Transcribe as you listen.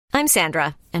I'm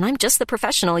Sandra, and I'm just the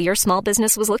professional your small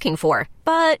business was looking for.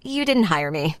 But you didn't hire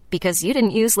me because you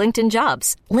didn't use LinkedIn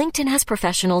Jobs. LinkedIn has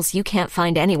professionals you can't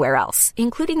find anywhere else,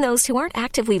 including those who aren't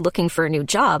actively looking for a new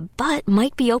job, but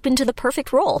might be open to the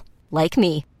perfect role, like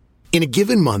me. In a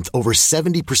given month, over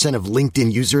 70% of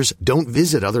LinkedIn users don't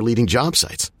visit other leading job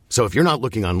sites. So if you're not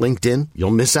looking on LinkedIn,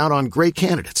 you'll miss out on great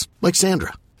candidates like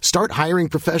Sandra. Start hiring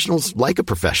professionals like a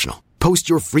professional. Post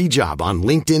your free job on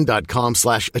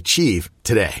linkedin.com/achieve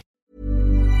today.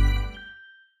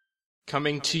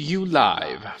 Coming to you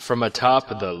live from atop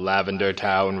the Lavender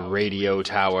Town Radio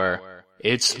Tower,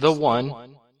 it's the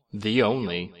one, the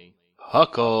only,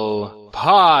 Puckle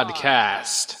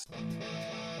Podcast.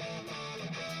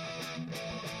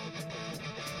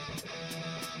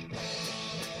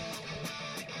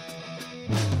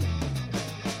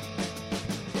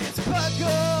 It's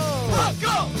Puckle!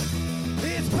 Puckle!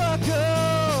 It's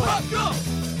Puckle! Puckle!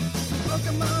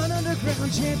 Pokemon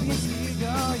Underground Champions League,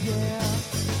 oh yeah!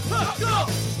 Puckle!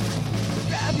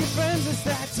 Grab your friends, it's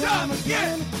that time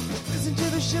again! Listen to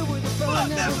the show where the fun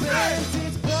never ends!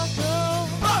 It's Puckle!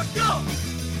 Puckle!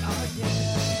 Oh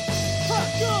yeah!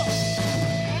 Puckle!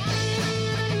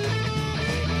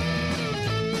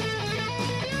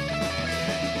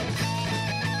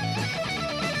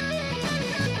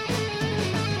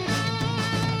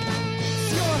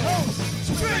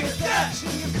 Drink that!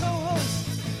 Your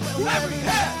co-host, Larry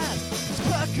has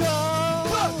Puckle!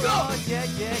 Puckle! Oh, yeah,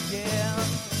 yeah, yeah!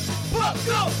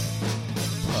 Puckle!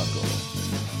 Puckle.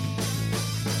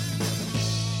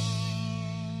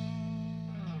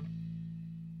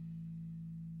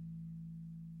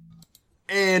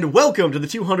 And welcome to the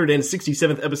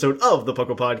 267th episode of the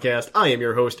Puckle Podcast. I am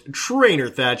your host, Trainer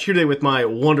Thatch, here today with my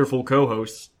wonderful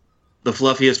co-hosts. The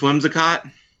fluffiest Whimsicott.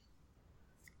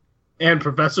 And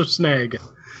Professor Snag.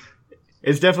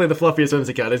 It's definitely the fluffiest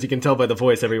Whimsicott, as you can tell by the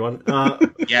voice, everyone.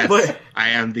 Yes, but I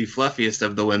am the fluffiest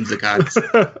of the Whimsicotts.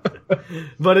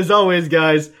 But as always,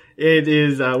 guys, it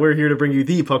is we're here to bring you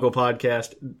the Puckle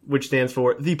Podcast, which stands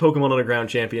for the Pokemon Underground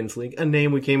Champions League, a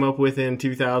name we came up with in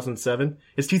 2007.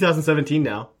 It's 2017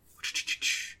 now.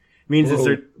 Means It's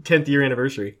their 10th year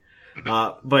anniversary.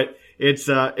 But it's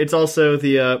also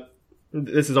the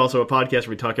this is also a podcast where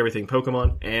we talk everything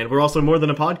Pokemon, and we're also more than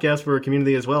a podcast for a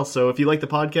community as well. So if you like the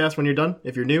podcast when you're done,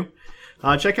 if you're new,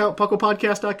 check out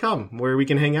PucklePodcast.com, where we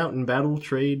can hang out and battle,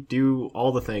 trade, do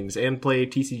all the things, and play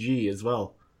TCG as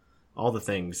well. All the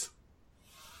things.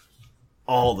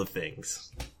 All the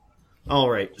things.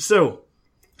 Alright, so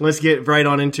let's get right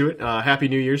on into it. Happy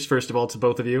New Year's, first of all, to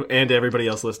both of you, and to everybody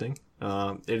else listening.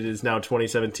 It is now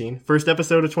 2017. First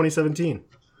episode of 2017.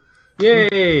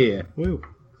 Yay! Woo.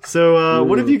 So,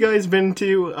 what have you guys been up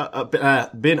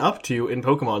to in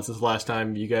Pokemon since the last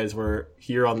time you guys were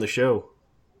here on the show?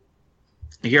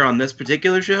 Here on this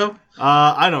particular show?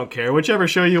 I don't care. Whichever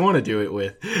show you want to do it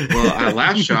with. Well,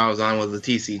 last show I was on was the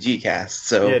TCG cast,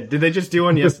 so... Yeah, did they just do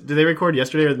one did they record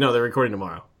yesterday? Or no, they're recording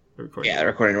tomorrow. They're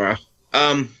recording tomorrow.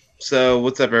 So,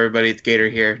 what's up, everybody? It's Gator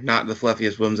here. Not the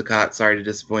fluffiest Whimsicott. Sorry to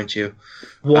disappoint you.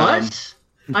 What?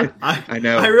 I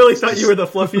know. I really thought you were the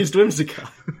fluffiest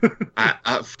Whimsicott.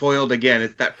 I foiled again.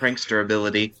 It's that prankster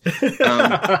ability.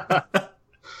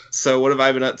 So what have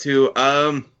I been up to?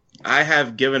 I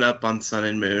have given up on Sun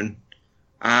and Moon.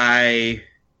 I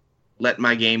let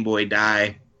my Game Boy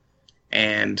die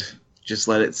and just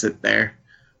let it sit there.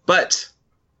 But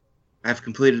I've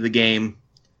completed the game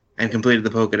and completed the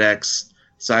Pokedex,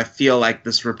 so I feel like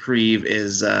this reprieve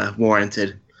is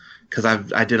warranted. Because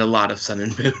I did a lot of Sun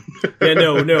and Moon. Yeah,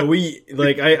 no, we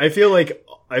I feel like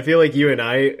you and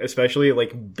I especially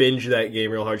binged that game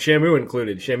real hard. Shamu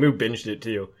included. Shamu binged it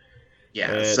too.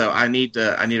 Yeah, so I need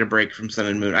a break from Sun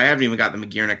and Moon. I haven't even got the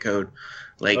Magearna code.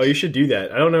 Oh, you should do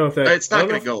that. I don't know if that. It's not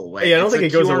going to go away. Yeah, I don't think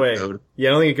it goes away. Code. Yeah,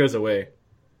 I don't think it goes away.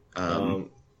 The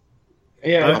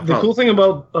cool thing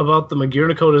about the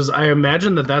Magearna code is I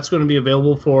imagine that's going to be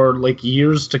available for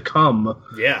years to come.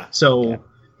 Yeah. So. Yeah.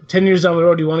 10 years down the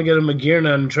road, you want to get a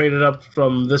Magearna and trade it up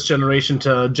from this generation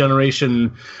to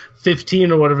generation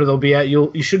 15 or whatever they'll be at, you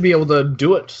should be able to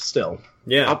do it still.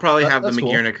 Yeah, I'll probably have the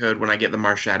Magearna code when I get the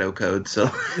Marshadow code.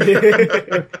 So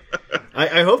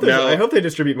I hope they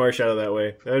distribute Marshadow that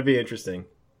way. That would be interesting.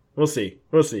 We'll see.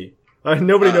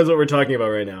 Nobody knows what we're talking about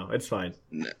right now. It's fine.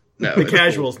 No, the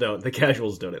casuals don't. The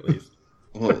casuals don't, at least.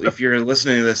 Well, if you're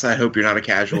listening to this, I hope you're not a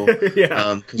casual.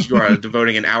 Yeah. Because you are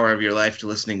devoting an hour of your life to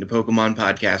listening to Pokemon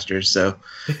podcasters, so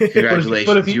congratulations.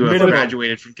 But if you have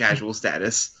graduated from casual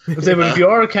status. But if you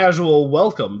are a casual,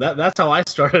 welcome. That's how I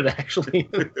started, actually.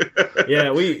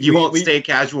 Yeah, you won't stay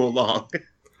casual long.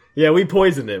 Yeah, we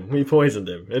poisoned him.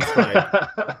 It's fine.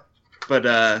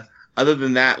 But other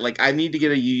than that, like, I need to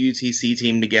get a UUTC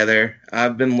team together.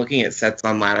 I've been looking at sets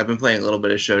online. I've been playing a little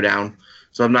bit of Showdown,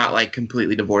 so I'm not like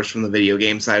completely divorced from the video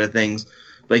game side of things.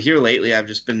 But here lately, I've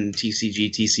just been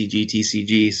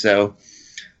TCG. So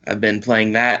I've been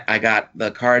playing that. I got the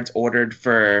cards ordered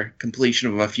for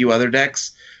completion of a few other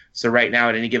decks. So right now,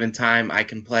 at any given time, I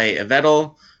can play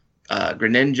Yveltal,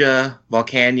 Greninja,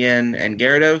 Volcanion, and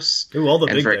Gyarados. Ooh, all the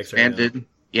and big for decks expanded, right now.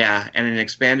 Yeah, and in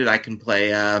expanded, I can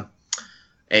play a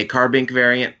Carbink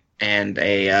variant and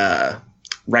a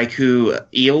Raikou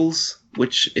Eels,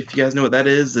 which, if you guys know what that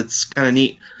is, it's kind of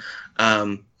neat.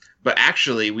 But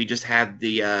actually, we just had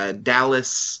the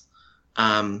Dallas.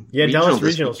 Dallas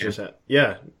Regionals just had.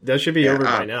 Yeah, that should be over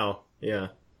by now. Yeah.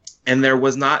 And there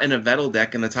was not an Yveltal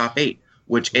deck in the top 8,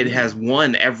 which it has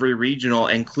won every regional,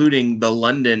 including the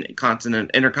London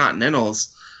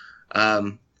Intercontinentals.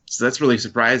 So that's really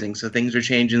surprising. So things are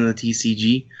changing in the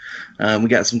TCG. We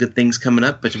got some good things coming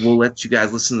up, but we'll let you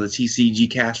guys listen to the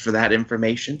TCG cast for that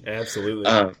information. Absolutely.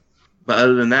 But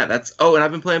other than that, that's... Oh, and I've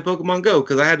been playing Pokemon Go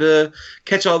because I had to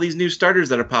catch all these new starters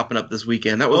that are popping up this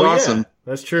weekend. That was awesome. Yeah.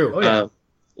 That's true.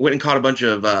 Went and caught a bunch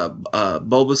of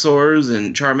Bulbasaurs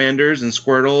and Charmanders and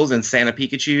Squirtles and Santa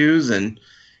Pikachus, and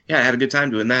yeah, I had a good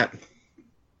time doing that.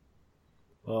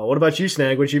 What about you,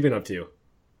 Snag? What you been up to?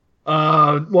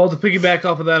 Well, to piggyback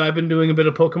off of that, I've been doing a bit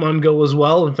of Pokemon Go as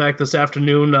well. In fact, this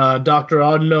afternoon, Dr.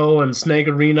 Audino and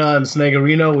Snagarina and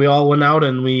Snagarino, we all went out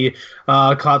and we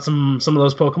caught some of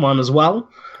those Pokemon as well.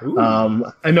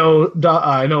 I know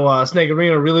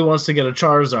Snagarina really wants to get a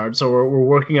Charizard, so we're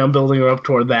working on building her up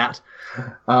toward that.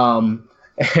 So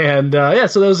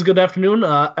that was a good afternoon.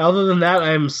 Other than that,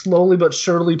 I'm slowly but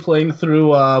surely playing through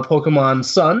Pokemon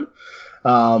Sun.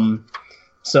 I'm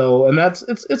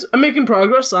making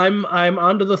progress. I'm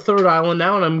onto the 3rd island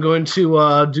now, and I'm going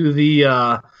to do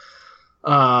the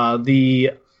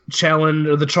challenge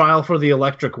or the trial for the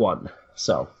electric one.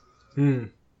 So,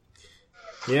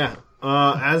 yeah.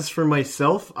 As for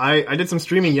myself, I did some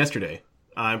streaming yesterday.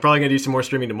 I'm probably gonna do some more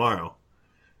streaming tomorrow,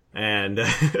 and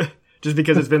just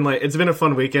because it's been a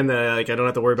fun weekend that I don't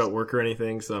have to worry about work or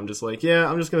anything. So I'm just like, yeah,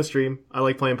 I'm just gonna stream. I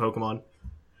like playing Pokemon.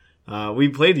 We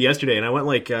played yesterday, and I went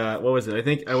what was it? I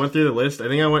think I went through the list. I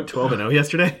think I went 12-0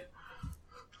 yesterday.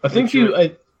 I think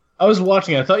I was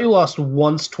watching. I thought you lost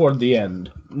once toward the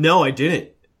end. No, I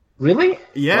didn't. Really?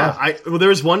 Yeah. Wow. There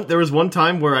was one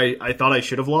time where I thought I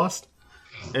should have lost,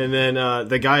 and then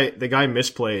the guy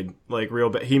misplayed real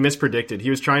bad. He mispredicted. He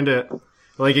was trying to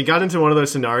it got into one of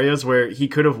those scenarios where he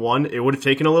could have won. It would have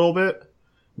taken a little bit,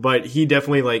 but he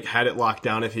definitely had it locked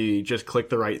down if he just clicked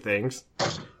the right things.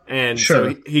 And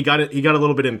sure. So he got a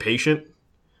little bit impatient,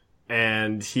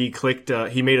 and he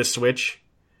made a switch.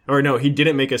 Or no, he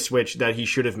didn't make a switch that he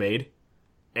should have made,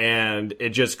 and it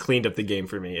just cleaned up the game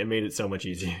for me. It made it so much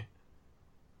easier.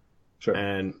 Sure.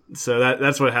 And so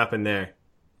that's what happened there.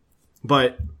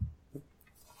 But,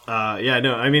 I've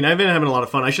been having a lot of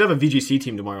fun. I should have a VGC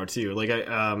team tomorrow,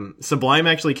 too. Sublime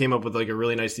actually came up with a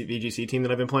really nice VGC team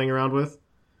that I've been playing around with.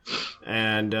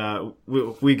 And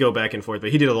we go back and forth,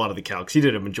 but he did a lot of the calcs. He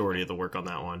did a majority of the work on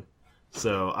that one.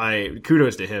 So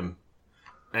kudos to him.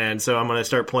 And so I'm going to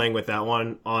start playing with that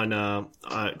one on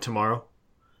tomorrow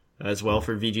as well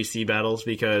for VGC battles,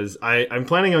 because I'm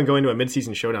planning on going to a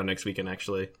mid-season showdown next weekend,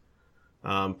 actually.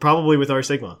 Probably with R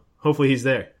Sigma. Hopefully he's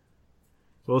there.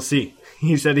 We'll see.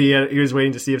 He said he was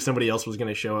waiting to see if somebody else was going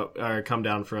to show up or come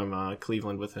down from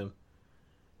Cleveland with him.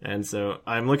 And so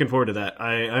I'm looking forward to that.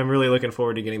 I'm really looking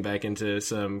forward to getting back into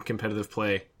some competitive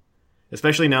play,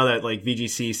 especially now that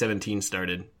VGC 17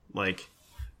 started.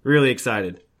 Really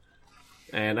excited.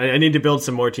 And I need to build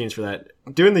some more teams for that.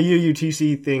 Doing the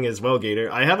UUTC thing as well,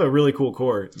 Gator. I have a really cool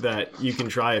core that you can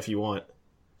try if you want.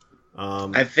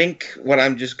 I think what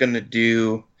I'm just going to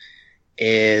do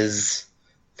is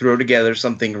throw together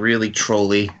something really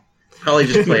trolly. Probably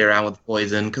just play around with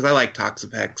Poison, because I like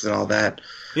Toxapex and all that.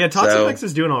 Yeah, Toxapex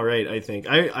is doing all right, I think.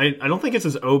 I don't think it's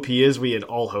as OP as we had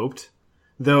all hoped.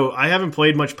 Though I haven't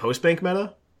played much post-bank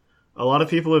meta. A lot of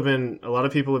people have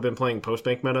been playing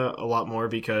post-bank meta a lot more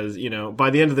because, by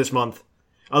the end of this month,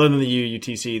 other than the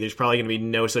UUTC, there's probably going to be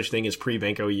no such thing as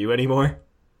pre-bank OU anymore.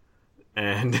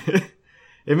 And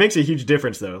it makes a huge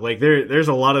difference, though. There's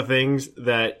a lot of things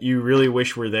that you really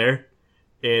wish were there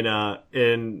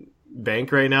in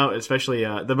bank right now, especially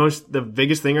the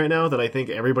biggest thing right now that I think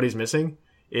everybody's missing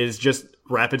is just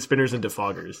rapid spinners and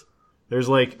defoggers. There's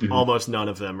almost none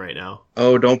of them right now.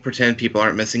 Oh, don't pretend people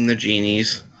aren't missing the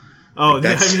genies. Oh,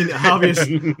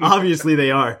 obviously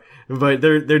they are, but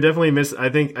they're definitely miss. I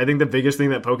think the biggest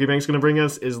thing that Pokebank's going to bring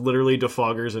us is literally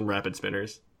defoggers and rapid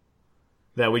spinners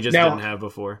that we just didn't have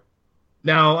before.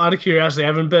 Now, out of curiosity, I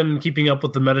haven't been keeping up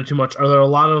with the meta too much. Are there a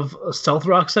lot of stealth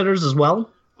rock setters as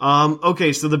well?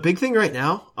 Okay, so the big thing right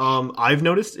now, I've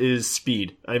noticed is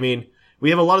speed. I mean, we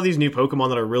have a lot of these new Pokemon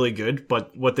that are really good,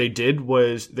 but what they did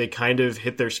was they kind of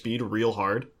hit their speed real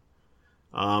hard.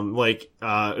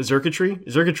 Xurkitree.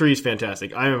 Xurkitree is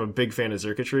fantastic. I am a big fan of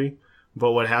Xurkitree,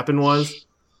 but what happened was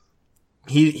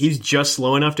he's just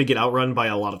slow enough to get outrun by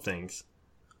a lot of things.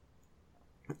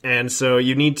 And so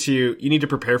you need to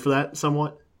prepare for that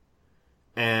somewhat.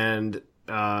 And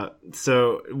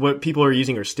so what people are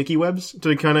using are sticky webs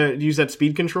to kind of use that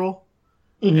speed control.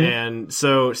 Mm-hmm. And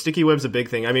so sticky web's a big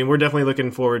thing. I mean, we're definitely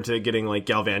looking forward to getting like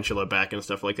Galvantula back and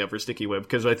stuff like that for sticky web,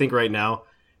 because I think right now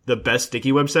the best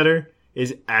sticky web setter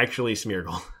is actually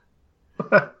Smeargle.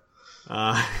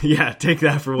 Yeah, take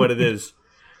that for what it is.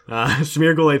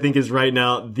 Smeargle, I think, is right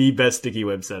now the best sticky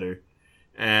web setter.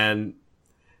 And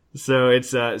so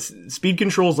it's speed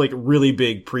control's like really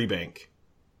big pre-bank.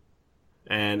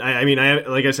 And I mean,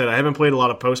 like I said, I haven't played a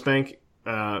lot of post-bank,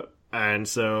 and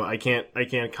so I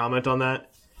can't comment on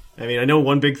that. I mean, I know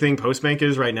one big thing post-bank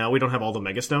is right now we don't have all the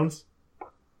Mega Stones.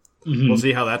 Mm-hmm. We'll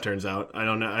see how that turns out. I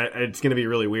don't know. It's going to be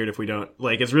really weird if we don't.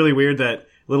 Like, it's really weird that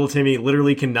little Timmy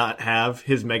literally cannot have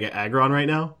his Mega Aggron right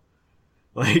now.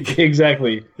 Like,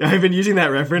 exactly. I've been using that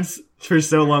reference for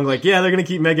so long. Like, yeah, they're going to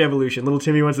keep Mega Evolution. Little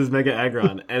Timmy wants his Mega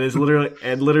Aggron. And it's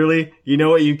literally, you know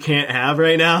what you can't have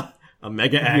right now? A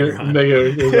Mega Aggron.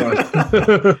 Mega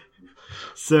Aggron.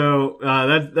 So,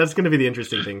 that's going to be the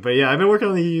interesting thing. But yeah, I've been working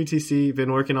on the UTC,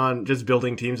 been working on just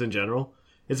building teams in general.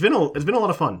 It's been a lot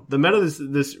of fun. The metas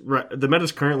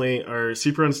currently are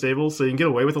super unstable, so you can get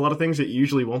away with a lot of things that you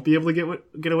usually won't be able to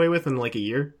get away with in like a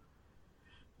year.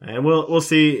 And we'll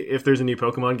see if there's a new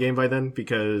Pokemon game by then,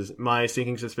 because my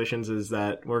sinking suspicions is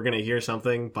that we're gonna hear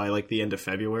something by like the end of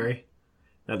February,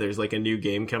 that there's like a new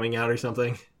game coming out or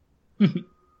something. For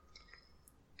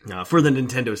the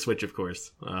Nintendo Switch, of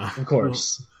course. Of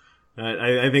course.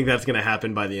 I think that's gonna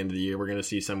happen by the end of the year. We're gonna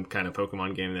see some kind of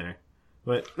Pokemon game there.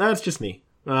 But that's just me.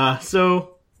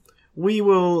 So we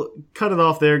will cut it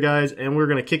off there, guys, and we're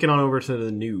going to kick it on over to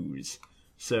the news.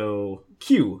 So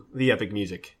cue the epic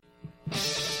music.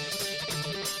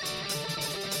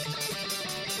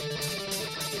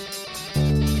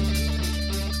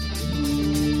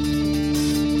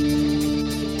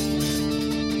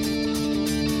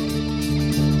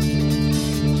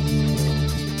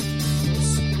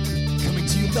 Coming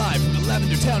to you live from the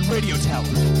Lavender Town Radio Tower.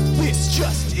 This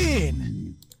just in.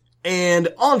 And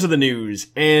on to the news.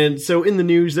 And so in the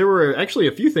news, there were actually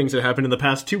a few things that happened in the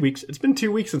past 2 weeks. It's been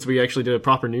 2 weeks since we actually did a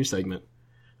proper news segment.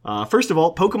 First of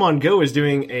all, Pokemon Go is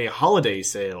doing a holiday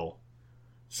sale.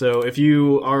 So if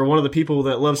you are one of the people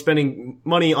that love spending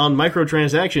money on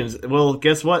microtransactions, well,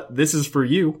 guess what? This is for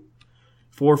you.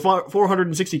 For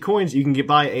 460 coins, you can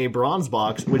buy a bronze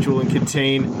box, which will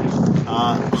contain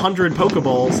 100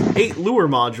 Pokeballs, 8 lure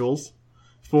modules.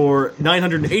 For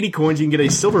 980 coins, you can get a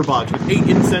silver box with 8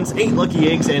 incense, 8 lucky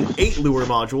eggs, and 8 lure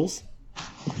modules.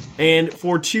 And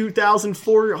for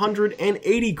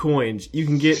 2,480 coins, you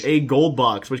can get a gold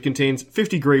box, which contains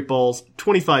 50 great balls,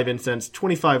 25 incense,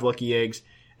 25 lucky eggs,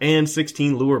 and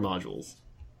 16 lure modules.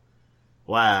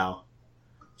 Wow.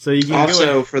 So you can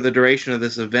also, for the duration of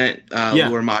this event,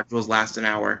 lure modules last an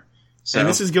hour. So. And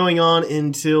this is going on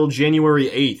until January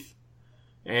 8th.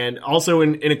 And also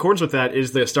in accordance with that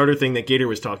is the starter thing that Gator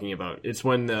was talking about. It's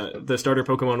when the starter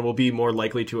Pokemon will be more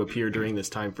likely to appear during this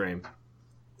time frame.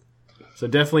 So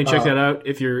definitely check that out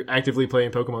if you're actively playing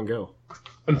Pokemon Go.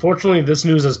 Unfortunately, this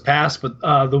news has passed, but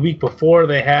the week before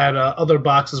they had other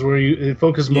boxes where it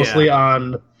focused mostly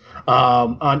on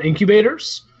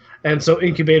incubators. And so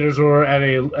incubators were at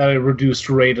a reduced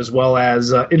rate, as well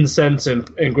as incense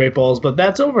and great balls, but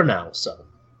that's over now, so...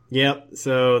 Yep,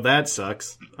 so that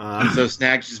sucks. So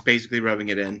Snag's just basically rubbing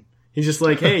it in. He's just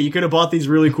like, hey, you could have bought these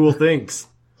really cool things,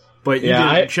 but you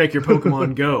didn't check your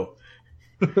Pokemon Go.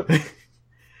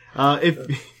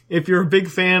 If you're a big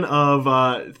fan of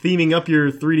theming up your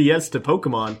 3DS to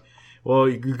Pokemon, well,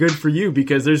 good for you,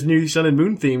 because there's new Sun and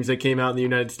Moon themes that came out in the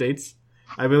United States.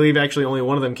 I believe actually only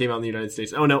one of them came out in the United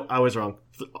States. Oh no, I was wrong.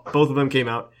 Both of them came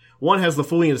out. One has the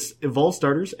fully evolved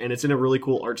starters, and it's in a really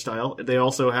cool art style. They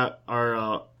also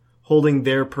are holding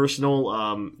their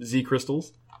personal Z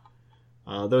crystals.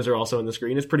 Those are also on the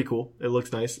screen. It's pretty cool. It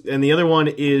looks nice. And the other one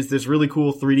is this really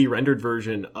cool 3D rendered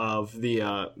version of the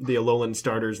Alolan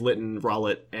starters, Litten,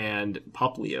 Rowlet, and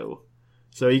Poplio.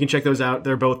 So you can check those out.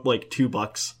 They're both like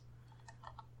 $2.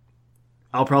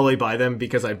 I'll probably buy them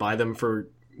because I buy them for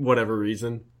whatever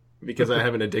reason. Because I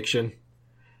have an addiction.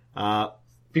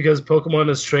 Because Pokemon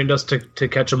has trained us to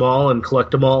catch them all and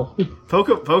collect them all.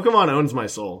 Pokemon owns my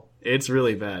soul. It's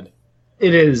really bad.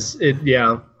 It is.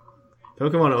 Yeah.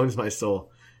 Pokemon owns my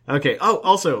soul. Okay. Oh,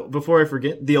 also, before I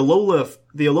forget, the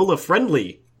Alola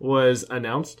Friendly was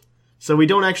announced. So we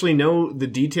don't actually know the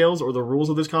details or the rules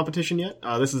of this competition yet.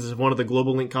 This is one of the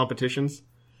Global Link competitions.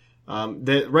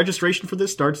 The registration for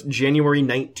this starts January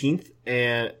 19th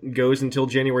and goes until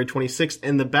January 26th,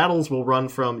 and the battles will run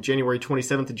from January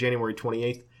 27th to January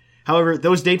 28th. However,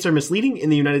 those dates are misleading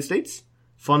in the United States.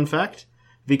 Fun fact,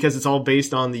 because it's all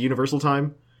based on the Universal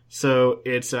Time. So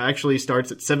it actually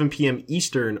starts at 7 p.m.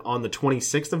 Eastern on the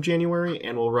 26th of January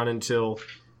and will run until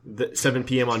 7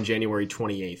 p.m. on January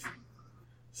 28th.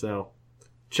 So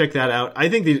check that out. I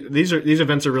think these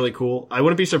events are really cool. I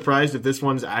wouldn't be surprised if this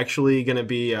one's actually going to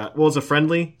be, it's a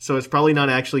friendly, so it's probably not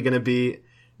actually going to be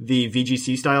the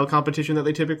VGC style competition that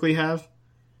they typically have,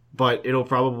 but it'll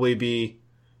probably be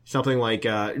something like,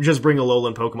 just bring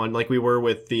Alolan Pokemon like we were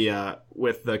with the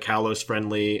Kalos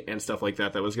friendly and stuff like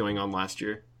that was going on last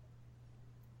year.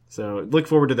 So look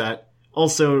forward to that.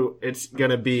 Also, it's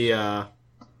going to be,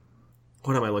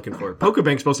 what am I looking for?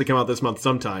 Pokebank's supposed to come out this month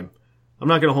sometime. I'm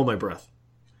not going to hold my breath,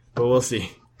 but we'll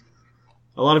see.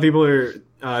 A lot of people are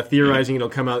theorizing it'll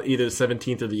come out either the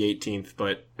 17th or the 18th,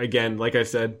 but again, like I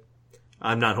said,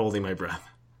 I'm not holding my breath.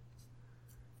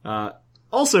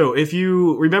 Also, if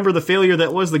you remember the failure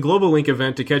that was the Global Link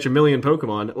event to catch 1 million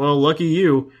Pokemon, well, lucky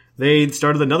you, they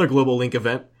started another Global Link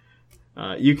event.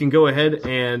 You can go ahead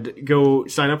and go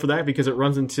sign up for that because it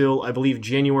runs until, I believe,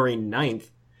 January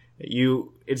 9th.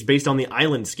 It's based on the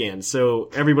island scan, so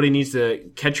everybody needs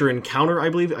to catch or encounter, I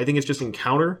believe. I think it's just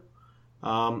encounter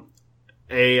an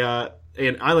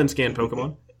island scan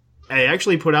Pokemon. I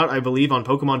actually put out, I believe, on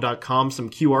Pokemon.com some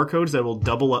QR codes that will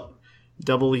double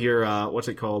your,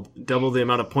 double the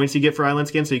amount of points you get for island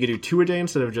scan, so you can do 2 a day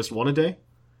instead of just 1 a day.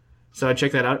 So I'd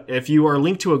check that out. If you are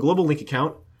linked to a Global Link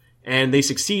account and they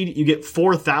succeed, you get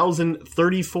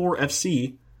 4,034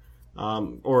 FC,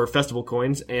 or festival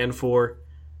coins, and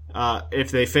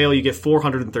if they fail, you get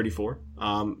 434.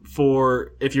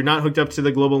 If you're not hooked up to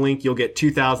the Global Link, you'll get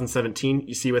 2017.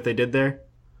 You see what they did there?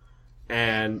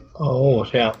 And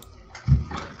yeah.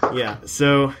 Yeah,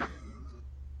 so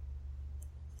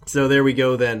there we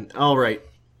go then. All right.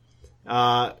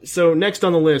 So next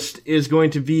on the list is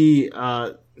going to be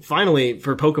finally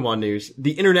for Pokemon news.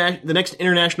 The next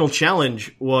international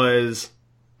challenge was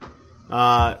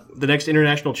announced.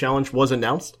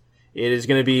 It is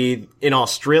going to be in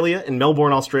Australia, in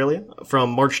Melbourne, Australia,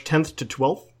 from March 10th to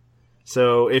 12th.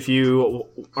 So if you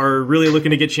are really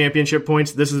looking to get championship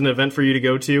points, this is an event for you to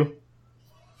go to.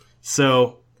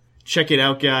 So check it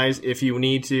out, guys. If you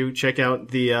need to, check out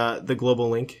the Global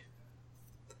Link.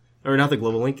 Or not the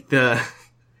Global Link, the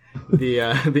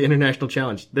International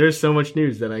Challenge. There's so much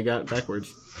news that I got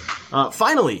backwards.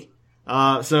 Finally,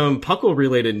 some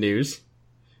Puckle-related news.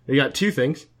 We got 2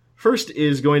 things. First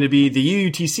is going to be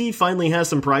the UUTC finally has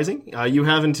some prizing. You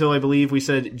have until, I believe we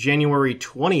said January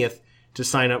 20th to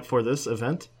sign up for this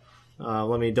event.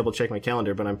 Let me double check my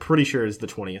calendar, but I'm pretty sure it's the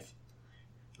 20th.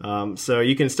 So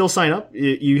you can still sign up.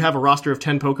 You have a roster of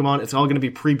 10 Pokemon. It's all going to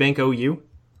be pre-Bank OU.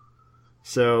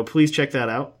 So please check that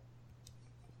out.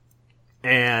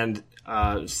 And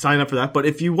sign up for that. But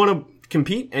if you want to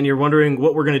compete and you're wondering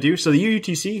what we're going to do, so the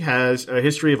UUTC has a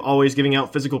history of always giving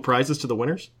out physical prizes to the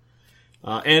winners.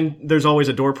 And there's always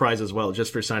a door prize as well,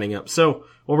 just for signing up. So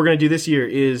what we're going to do this year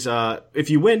is,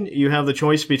 if you win, you have the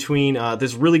choice between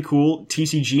this really cool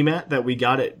TCG mat that we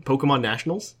got at Pokemon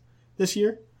Nationals this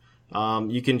year.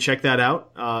 You can check that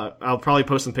out. I'll probably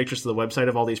post some pictures to the website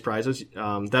of all these prizes.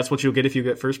 That's what you'll get if you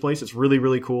get first place. It's really,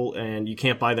 really cool, and you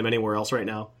can't buy them anywhere else right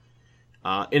now.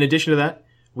 In addition to that,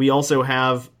 we also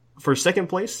have, for second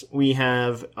place, we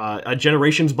have a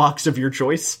Generations box of your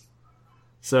choice.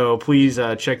 So please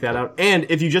check that out. And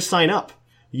if you just sign up,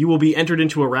 you will be entered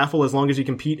into a raffle as long as you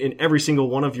compete in every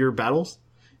single one of your battles.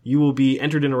 You will be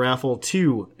entered in a raffle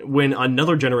to win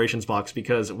another Generations box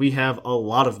because we have a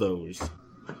lot of those.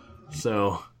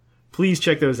 So please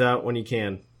check those out when you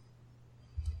can.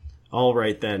 All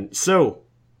right then. So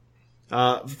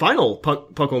final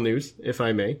Puckle news, if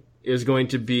I may, is going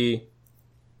to be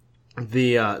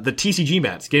the TCG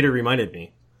mats. Gator reminded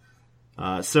me.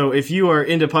 So if you are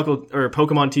into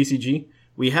Pokemon TCG,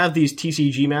 we have these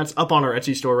TCG mats up on our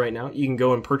Etsy store right now. You can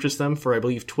go and purchase them for, I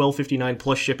believe, $12.59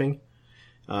 plus shipping.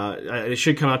 It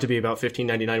should come out to be about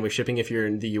 $15.99 with shipping if you're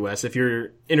in the US. If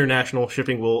you're international,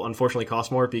 shipping will unfortunately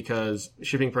cost more because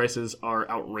shipping prices are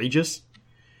outrageous.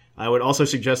 I would also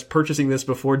suggest purchasing this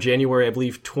before January, I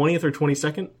believe, 20th or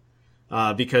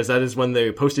 22nd, because that is when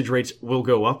the postage rates will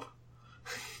go up,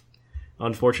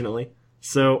 unfortunately.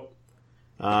 So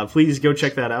please go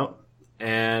check that out.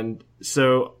 And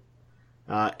so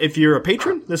If you're a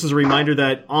patron, this is a reminder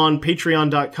that on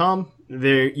patreon.com,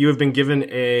 you have been given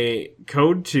a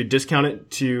code to discount it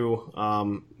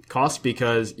to cost,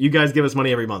 because you guys give us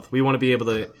money every month. We want to be able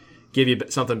to give you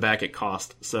something back at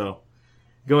cost. So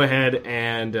go ahead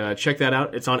and check that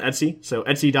out. It's on Etsy. So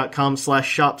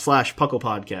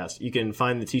etsy.com/shop/pucklepodcast. You can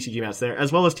find the TCG mats there,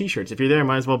 as well as t-shirts. If you're there,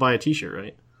 might as well buy a t-shirt,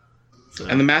 right? So,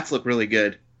 and the mats look really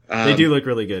good. They do look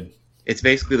really good. It's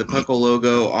basically the Puckle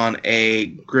logo on a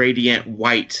gradient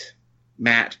white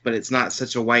mat, but it's not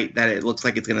such a white that it looks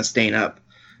like it's going to stain up.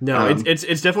 No, it's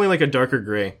definitely like a darker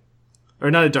gray.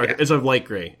 Or not a darker, it's a light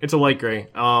gray. It's a light gray.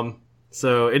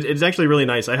 So it's actually really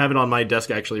nice. I have it on my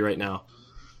desk actually right now.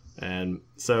 And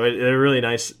so they're really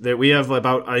nice. We have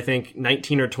about, I think,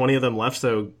 19 or 20 of them left,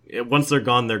 so once they're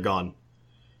gone, they're gone.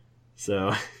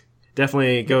 So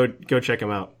definitely go check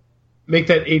them out. Make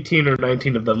that 18 or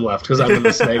 19 of them left, because I'm going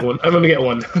to snag one. I'm going to get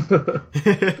one.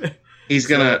 He's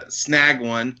going to snag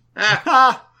one.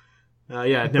 Yeah,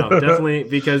 no, definitely,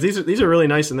 because these are really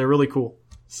nice and they're really cool.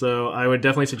 So I would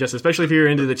definitely suggest, especially if you're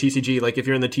into the TCG, like if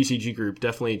you're in the TCG group,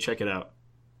 definitely check it out.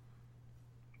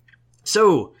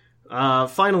 So,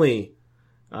 finally,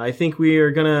 I think we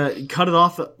are going to cut it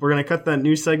off. We're going to cut that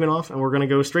news segment off, and we're going to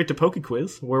go straight to Poke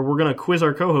Quiz, where we're going to quiz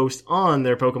our co-host on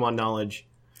their Pokemon knowledge.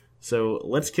 So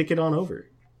let's kick it on over.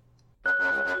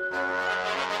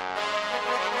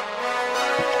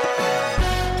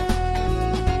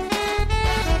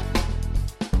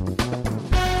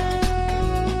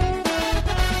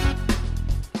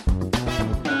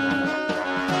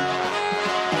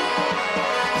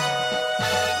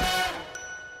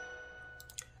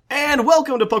 And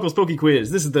welcome to Puckle's Poke Quiz.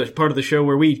 This is the part of the show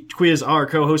where we quiz our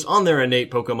co-hosts on their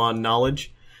innate Pokemon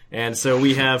knowledge. And so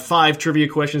we have 5 trivia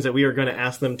questions that we are going to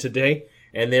ask them today,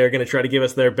 and they're going to try to give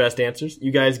us their best answers.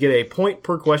 You guys get a point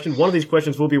per question. One of these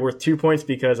questions will be worth 2 points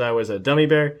because I was a dummy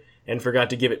bear and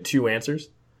forgot to give it 2 answers.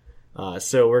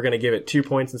 So we're going to give it 2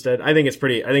 points instead. I think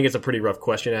it's a pretty rough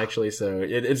question actually, so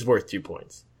it's worth 2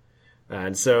 points.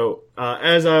 And so,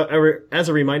 as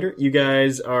a reminder, you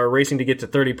guys are racing to get to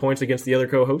 30 points against the other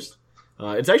co-host.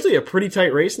 It's actually a pretty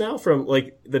tight race now. From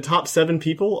like the top 7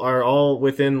 people are all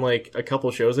within like a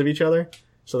couple shows of each other,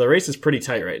 so the race is pretty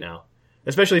tight right now.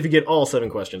 Especially if you get all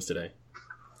 7 questions today.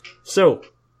 So,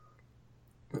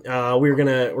 we're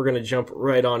gonna jump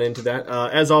right on into that.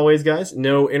 As always, guys,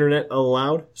 no internet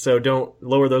allowed, so don't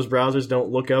lower those browsers. Don't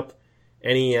look up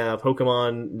any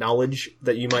Pokemon knowledge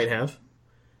that you might have.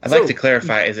 I'd like to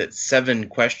clarify, is it 7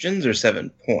 questions or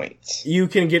 7 points? You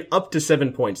can get up to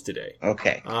 7 points today.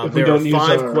 Okay. There are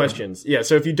 5 questions. Yeah,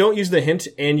 so if you don't use the hint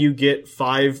and you get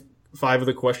 5 of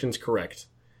the questions correct.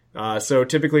 So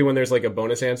typically when there's like a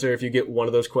bonus answer, if you get one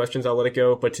of those questions, I'll let it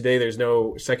go. But today there's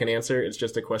no second answer. It's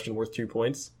just a question worth 2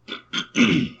 points.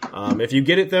 If you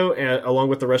get it though, along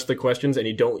with the rest of the questions, and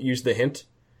you don't use the hint,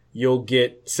 you'll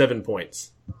get 7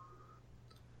 points.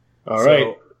 All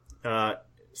right.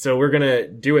 So we're going to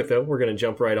do it, though. We're going to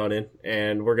jump right on in,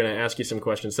 and we're going to ask you some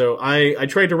questions. So I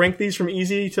tried to rank these from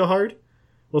easy to hard.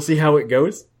 We'll see how it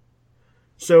goes.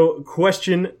 So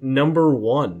question number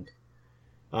 1.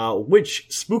 Which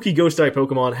spooky ghost-type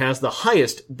Pokemon has the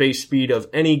highest base speed of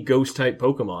any ghost-type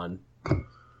Pokemon?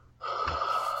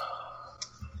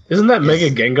 Isn't that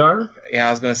Mega Gengar? Yeah,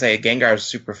 I was going to say Gengar is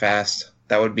super fast.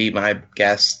 That would be my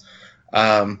guess.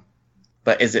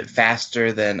 But is it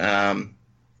faster than...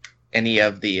 any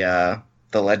of the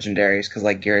legendaries, because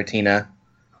like Giratina.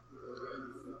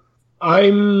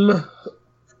 The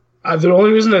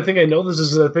only reason I think I know this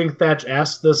is I think Thatch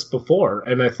asked this before,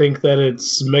 and I think that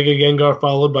it's Mega Gengar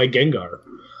followed by Gengar.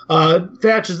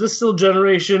 Thatch, is this still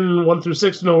generation 1 through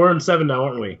 6? No, we're in 7 now,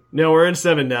 aren't we? No, we're in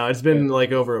 7 now. It's been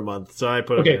like over a month, so I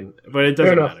put it in, but it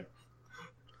doesn't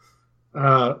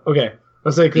matter. Okay,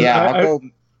 let's say I'll go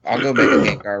Mega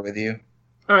Gengar with you.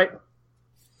 All right.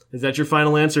 Is that your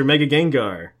final answer, Mega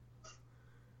Gengar?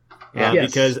 Yes.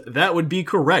 Because that would be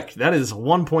correct. That is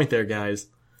 1 point there, guys.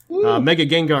 Mega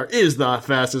Gengar is the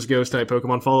fastest Ghost-type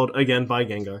Pokemon, followed again by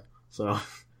Gengar. So,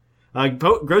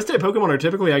 Ghost-type Pokemon are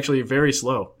typically actually very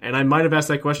slow, and I might have asked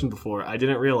that question before. I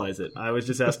didn't realize it. I was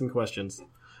just asking questions.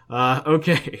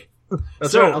 Okay.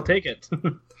 That's right, I'll take it.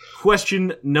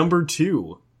 Question number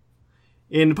 2.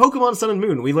 In Pokemon Sun and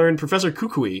Moon, we learned Professor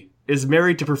Kukui is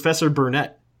married to Professor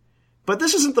Burnett. But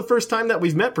this isn't the first time that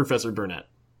we've met Professor Burnett.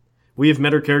 We have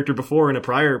met her character before in a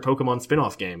prior Pokemon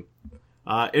spin-off game.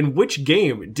 In which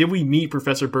game did we meet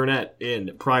Professor Burnett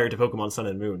in prior to Pokemon Sun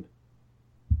and Moon?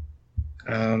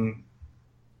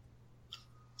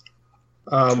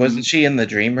 Wasn't she in the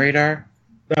Dream Radar?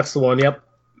 That's the one, yep.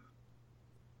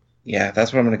 Yeah,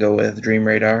 that's what I'm going to go with, Dream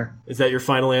Radar. Is that your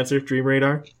final answer, Dream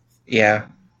Radar? Yeah.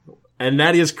 And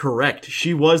that is correct.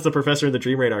 She was the professor in the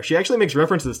Dream Radar. She actually makes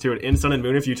references to it in Sun and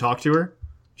Moon. If you talk to her,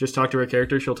 just talk to her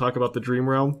character, she'll talk about the Dream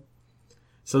Realm.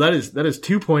 So that is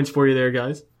 2 points for you there,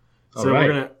 guys. So All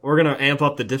right. we're gonna amp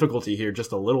up the difficulty here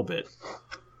just a little bit.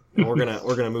 And we're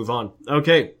gonna move on.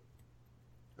 Okay.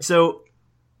 So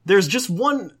there's just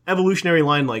one evolutionary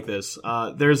line like this.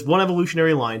 There's one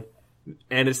evolutionary line,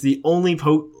 and it's the only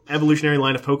evolutionary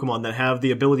line of Pokemon that have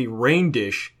the ability Rain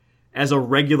Dish as a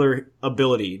regular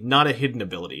ability, not a hidden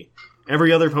ability.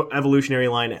 Every other evolutionary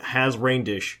line has Rain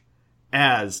Dish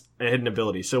as a hidden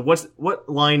ability. So what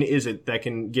line is it that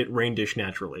can get Rain Dish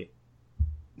naturally?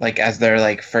 Like as their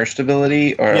like first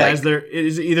ability, or Yeah, like, it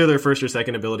is either their first or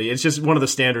second ability. It's just one of the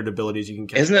standard abilities you can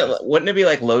catch. isn't it? Wouldn't it be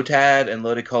like Lotad and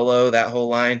Ludicolo, that whole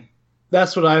line?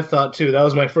 That's what I thought too. That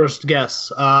was my first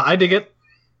guess. I dig it.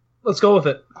 Let's go with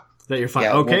it. That you're fine.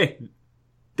 Yeah, okay.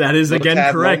 That is again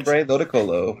Lotad, correct. Lombre,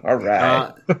 Ludicolo. All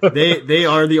right. They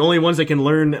are the only ones that can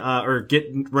learn or get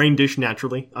Rain Dish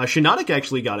naturally. Shiinotic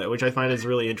actually got it, which I find is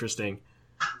really interesting.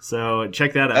 So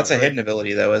check that out. That's a right? hidden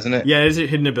ability, though, isn't it? Yeah, it is a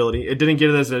hidden ability. It didn't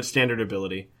get it as a standard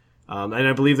ability. And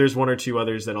I believe there's one or two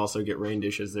others that also get Rain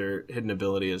Dish as their hidden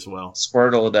ability as well.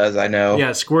 Squirtle does, I know. Yeah,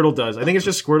 Squirtle does. I think it's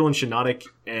just Squirtle and Shiinotic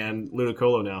and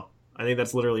Ludicolo now. I think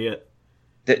that's literally it.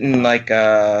 Didn't like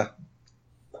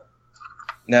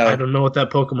no. I don't know what that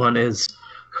Pokemon is.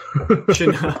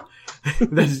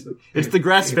 It's the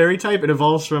Grass Fairy type. It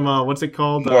evolves from what's it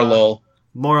called? Morlul.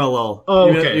 Morlul. Oh,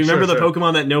 You okay, remember sure, the sure.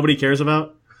 Pokemon that nobody cares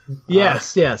about?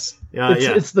 Yes. Yeah,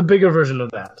 It's the bigger version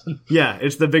of that. Yeah,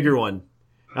 it's the bigger one.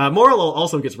 Morlul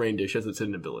also gets Rain Dish as its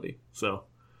hidden ability. So,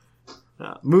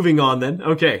 moving on then.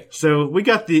 Okay, so we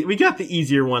got the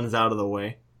easier ones out of the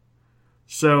way.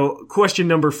 So, question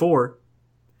number 4.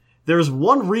 There's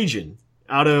one region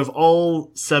out of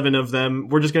all 7 of them.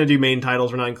 We're just going to do main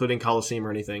titles. We're not including Colosseum or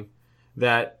anything.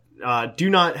 That do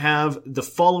not have the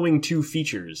following 2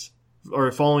 features or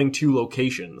following 2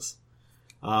 locations: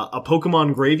 a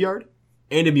Pokemon graveyard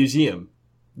and a museum.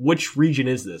 Which region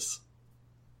is this?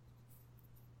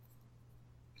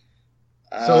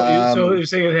 So you're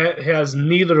saying it has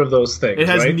neither of those things, It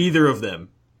has right? neither of them.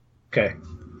 Okay.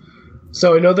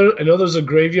 So I know there's a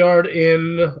graveyard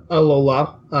in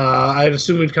Alola. I'd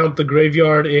assume we'd count the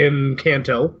graveyard in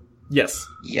Kanto. Yes.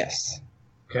 Yes.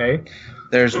 Okay.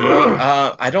 There's one.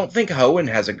 I don't think Hoenn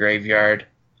has a graveyard.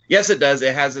 Yes, it does.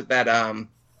 It has it that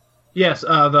Yes,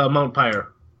 the Mount Pyre.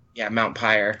 yeah, Mount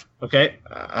Pyre. Okay.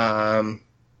 Um,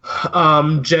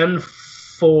 Gen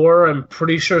 4, I'm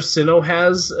pretty sure Sinnoh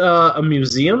has a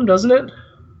museum, doesn't it?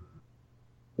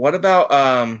 what about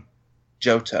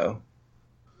Johto?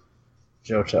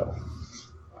 Johto.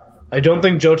 I don't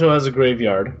think Johto has a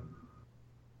graveyard. I'm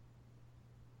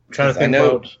trying to I think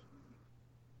know- about...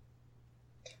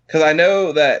 Because I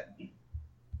know that.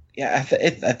 Yeah, I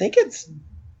think it's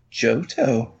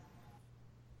Johto.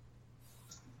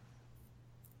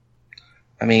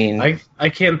 I mean, I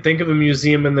can't think of a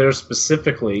museum in there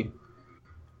specifically.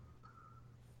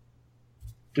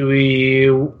 Do we...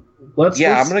 Let's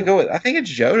I'm gonna go with. I think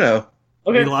it's Johto. Are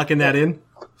Okay. you locking that in?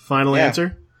 Final Yeah.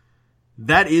 answer?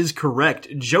 That is correct.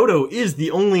 Johto is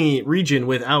the only region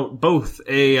without both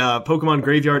a Pokemon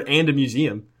graveyard and a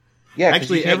museum. Yeah, Actually,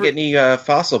 actually, you can't get any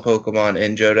fossil Pokemon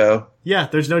in Johto. Yeah,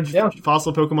 there's no Yeah.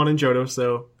 fossil Pokemon in Johto,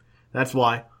 so that's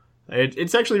why.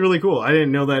 It's actually really cool. I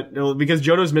didn't know that, because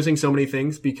Johto's missing so many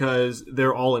things because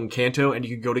they're all in Kanto and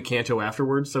you can go to Kanto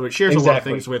afterwards. So it shares a lot of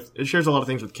Exactly.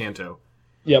 things with Kanto.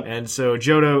 Yep. And so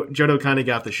Johto kind of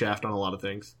got the shaft on a lot of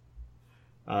things.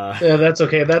 Yeah, that's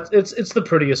okay. It's the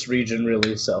prettiest region,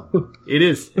 really. So It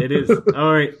is.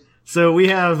 All right. So we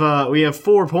have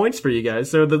 4 points for you guys.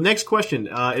 So the next question,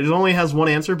 it only has one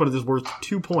answer, but it is worth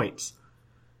 2 points.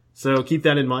 So keep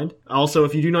that in mind. Also,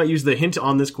 if you do not use the hint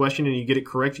on this question and you get it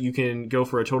correct, you can go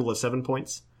for a total of 7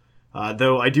 points.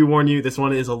 Though I do warn you, this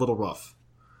one is a little rough.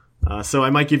 So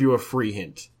I might give you a free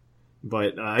hint.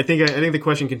 But I think the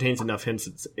question contains enough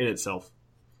hints in itself.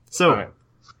 So, All right.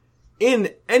 in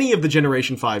any of the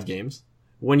Generation 5 games,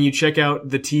 when you check out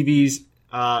the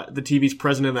TVs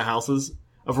present in the houses,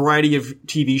 a variety of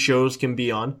TV shows can be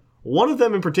on. One of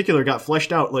them in particular got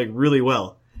fleshed out like really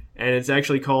well, and it's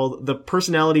actually called the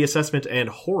Personality Assessment and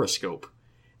Horoscope.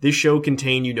 This show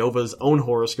contained Unova's own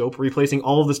horoscope, replacing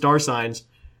all of the star signs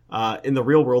in the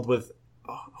real world with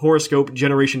Horoscope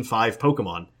Generation 5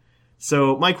 Pokemon.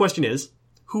 So my question is,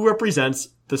 who represents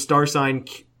the star sign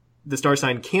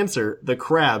Cancer, the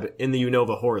crab, in the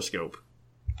Unova horoscope?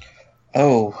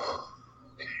 Oh,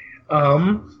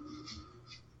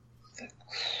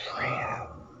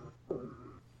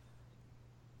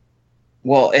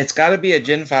 well, it's got to be a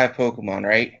Gen 5 Pokemon,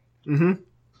 right? Mm-hmm.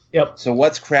 Yep. So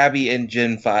what's Krabby in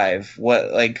Gen 5?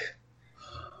 What, like...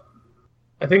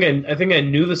 I think I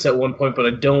knew this at one point, but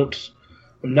I'm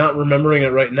not remembering it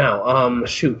right now.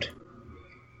 Shoot.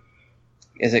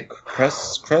 Is it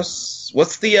Crust?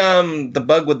 What's the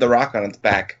bug with the rock on its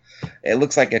back? It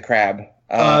looks like a crab.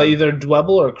 Either Dwebble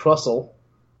or Crustle.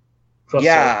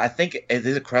 Yeah, I think... Is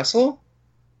it Crustle?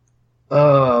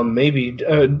 Maybe.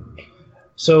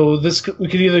 So we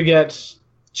could either get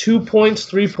 2 points,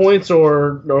 3 points,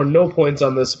 or no points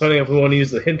on this, depending on if we want to use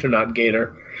the hint or not,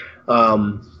 Gator.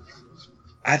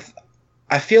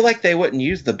 I feel like they wouldn't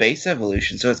use the base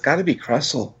evolution, so it's got to be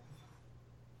Crustle.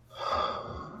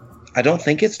 I don't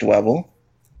think it's Dwebble.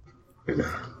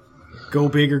 Go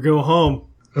big or go home.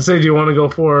 Let's say, do you want to go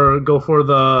for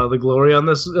the glory on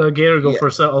this, Gator? Go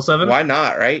for all 7? Why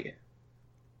not, right?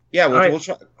 Yeah, we'll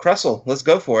try Crustle. Let's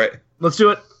go for it. Let's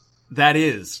do it. That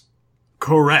is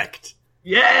correct.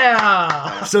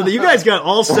 Yeah! So you guys got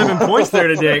all 7 points there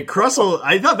today. Crustle,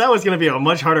 I thought that was going to be a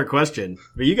much harder question,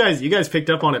 but you guys picked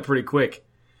up on it pretty quick.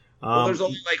 Well, there's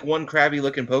only like one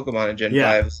crabby-looking Pokemon in Gen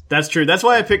 5. That's true. That's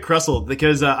why I picked Crustle,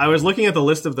 because I was looking at the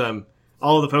list of them,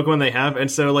 all of the Pokemon they have, and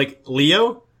so, like,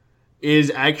 Leo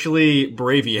is actually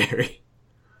Braviary.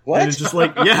 What? And it's just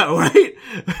like, yeah, right?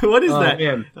 What is that?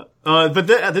 Man. But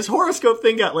this horoscope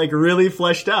thing got, like, really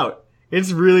fleshed out.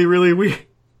 It's really, really weird.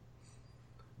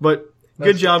 But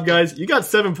good job, guys. You got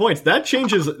 7 points. That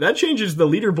changes the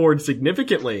leaderboard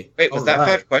significantly. Wait, was that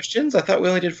 5 questions? I thought we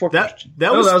only did 4 questions.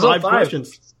 That was all 5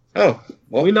 questions. Oh,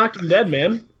 well, We knocked him dead,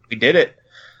 man. we did it.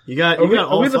 You got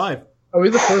all 5. Are we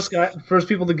the first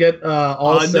people to get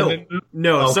all 7?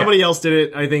 No, Okay. Somebody else did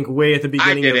it, I think, way at the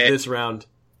beginning of this round.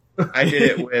 I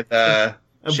did it with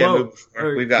Shamu.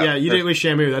 We've got you did it with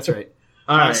Shamu, that's right.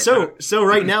 All right. So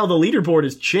right now the leaderboard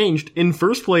has changed. In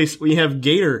first place, we have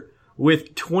Gator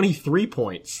with 23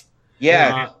 points.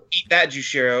 Yeah, eat that,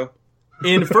 Jushiro.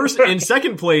 In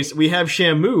second place, we have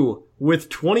Shamu with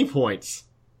 20 points.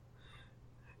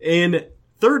 In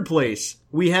third place,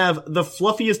 we have the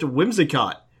fluffiest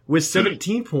Whimsicott with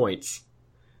 17 points.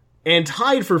 And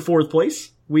tied for fourth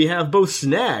place, we have both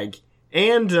Snag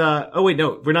and oh wait,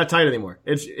 no, we're not tied anymore.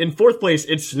 It's in fourth place,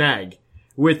 it's Snag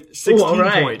with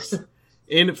 16 points.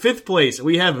 In fifth place,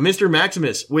 we have Mr.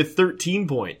 Maximus with 13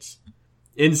 points.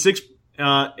 In sixth,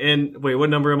 and wait, what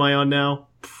number am I on now?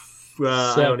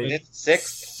 I don't even.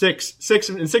 Six.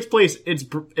 In sixth place, it's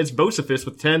Bocephus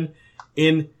with 10.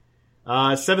 In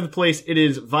seventh place, it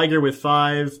is Viger with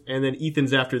 5, and then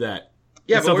Ethan's after that.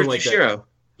 Yeah, It's but where's like Jushiro? that.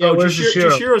 Yeah, Oh, where's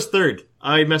Jushiro? Jushiro's third.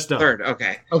 I messed up. Third,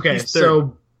 okay. Okay, He's third.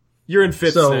 so You're in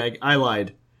fifth, So- Snag. I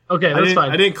lied. okay, that's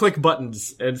fine. I didn't click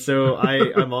buttons, and so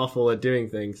I'm awful at doing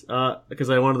things because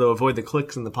I wanted to avoid the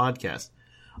clicks in the podcast.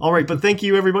 All right, but thank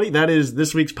you, everybody. That is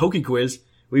this week's Poke Quiz.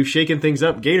 We've shaken things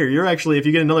up. Gator, you're actually, if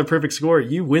you get another perfect score,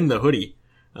 you win the hoodie.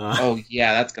 Oh,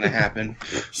 yeah, that's going to happen.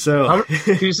 So,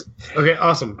 Okay,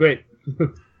 awesome, great.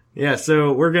 yeah,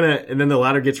 so we're gonna, and then the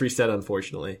ladder gets reset,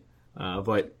 unfortunately.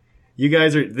 But you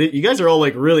guys are all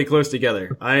like really close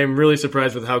together. I am really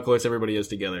surprised with how close everybody is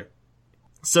together.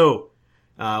 So,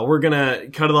 we're gonna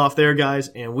cut it off there, guys,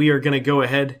 and we are gonna go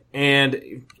ahead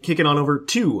and kick it on over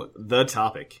to the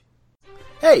topic.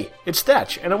 Hey, it's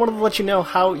Thatch, and I wanted to let you know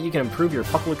how you can improve your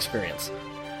Puckle experience.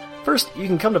 First, you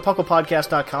can come to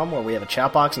PucklePodcast.com, where we have a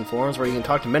chat box and forums where you can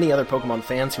talk to many other Pokemon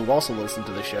fans who also listen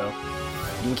to the show.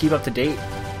 You can keep up to date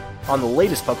on the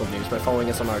latest Puckle news by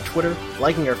following us on our Twitter,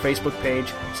 liking our Facebook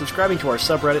page, subscribing to our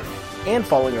subreddit, and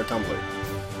following our Tumblr.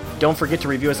 Don't forget to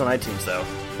review us on iTunes, though.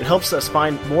 It helps us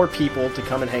find more people to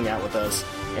come and hang out with us,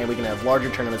 and we can have larger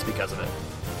tournaments because of it.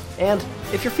 And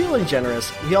if you're feeling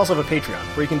generous, we also have a Patreon,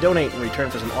 where you can donate in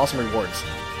return for some awesome rewards.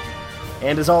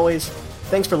 And as always,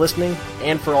 thanks for listening,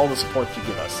 and for all the support you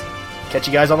give us. Catch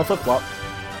you guys on the flip-flop.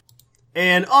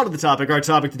 And on to the topic. Our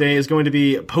topic today is going to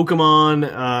be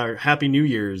Pokemon, Happy New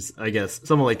Year's, I guess.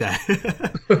 Something like that.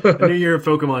 A New Year of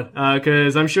Pokemon.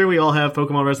 Because I'm sure we all have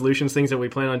Pokemon resolutions, things that we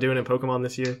plan on doing in Pokemon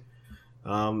this year.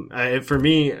 For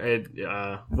me,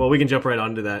 well, we can jump right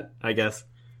onto that, I guess.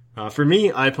 For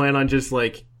me, I plan on just,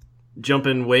 like,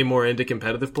 jumping way more into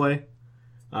competitive play.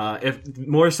 If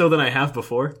more so than I have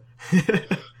before.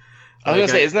 I was going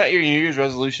to say, isn't that your New Year's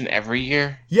resolution every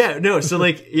year? Yeah, no, so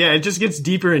like, yeah, it just gets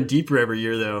deeper and deeper every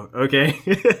year though, okay?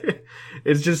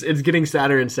 It's getting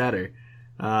sadder and sadder.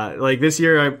 Like this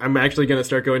year, I'm actually gonna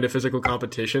start going to physical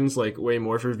competitions, like way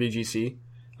more for VGC.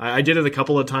 I did it a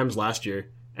couple of times last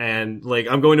year, and like,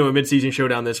 I'm going to a mid-season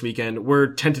showdown this weekend. We're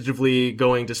tentatively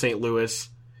going to St. Louis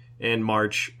in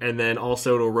March, and then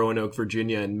also to Roanoke,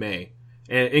 Virginia in May.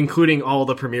 And including all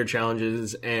the premier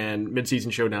challenges and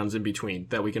mid-season showdowns in between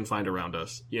that we can find around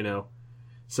us, you know?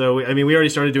 So, I mean, we already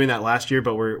started doing that last year,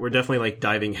 but we're definitely like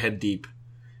diving head deep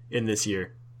in this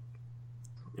year.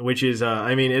 Which is,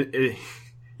 I mean,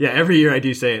 yeah, every year I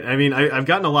do say it. I mean, I've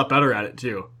gotten a lot better at it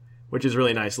too, which is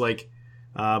really nice. Like,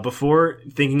 before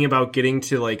thinking about getting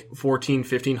to like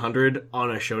 1,1500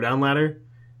 on a showdown ladder,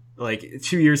 like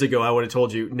 2 years ago, I would have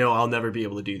told you, no, I'll never be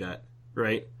able to do that.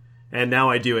 Right. And now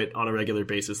I do it on a regular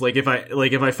basis. Like if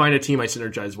I find a team I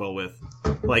synergize well with,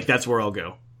 like that's where I'll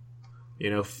go.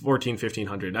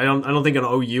 1,1500. I don't think on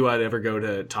OU I'd ever go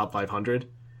to top 500.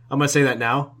 I'm going to say that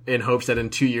now in hopes that in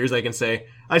 2 years I can say,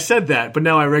 I said that, but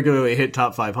now I regularly hit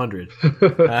top 500.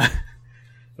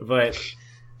 But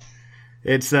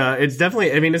it's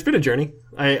definitely, I mean, it's been a journey.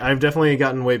 I've definitely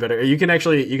gotten way better. You can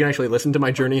actually listen to my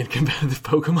journey in competitive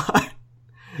Pokemon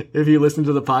if you listen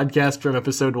to the podcast from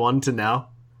episode 1 to now.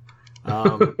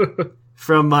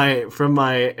 From my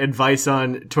advice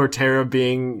on Torterra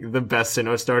being the best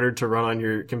Sinnoh starter to run on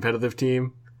your competitive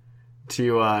team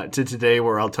to today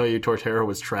where I'll tell you Torterra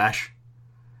was trash.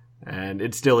 And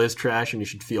it still is trash and you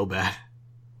should feel bad.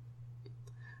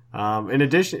 In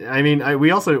addition, I mean, we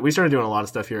started doing a lot of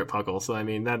stuff here at Puckle, so I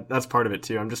mean, that's part of it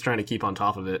too. I'm just trying to keep on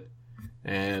top of it.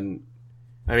 And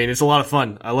I mean, it's a lot of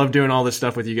fun. I love doing all this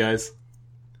stuff with you guys.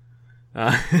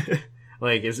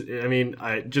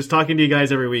 Just talking to you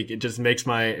guys every week, it just makes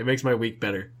my week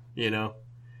better, Get to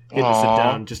sit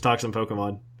down, just talk some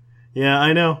Pokemon. Yeah,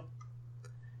 I know.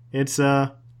 It's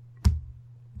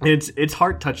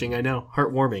heart touching, I know.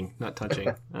 Heartwarming, not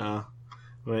touching.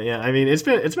 But yeah, I mean, it's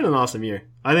been an awesome year.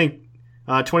 I think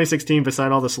 2016,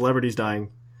 beside all the celebrities dying,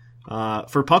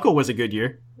 for Puckle was a good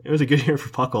year. It was a good year for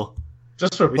Puckle.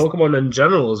 Just for Pokemon in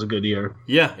general is a good year.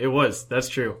 Yeah, it was. That's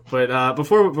true. But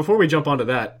before we jump onto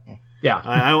that, yeah,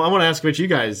 I want to ask if you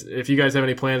guys have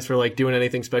any plans for like doing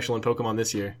anything special in Pokemon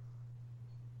this year.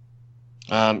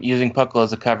 Using Puckle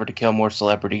as a cover to kill more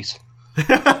celebrities.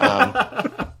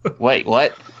 Wait,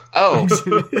 what? Oh,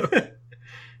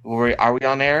 are we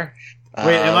on air?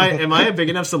 Wait, am I a big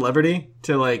enough celebrity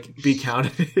to like be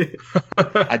counted?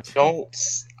 I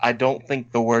don't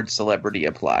think the word celebrity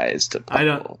applies to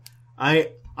Puckle. I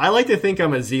like to think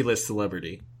I'm a Z-list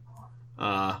celebrity.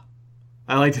 I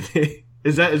like to think,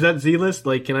 is that Z-list?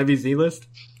 Like, can I be Z-list?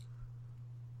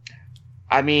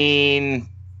 I mean,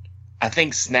 I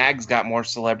think Snag's got more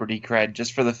celebrity cred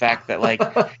just for the fact that like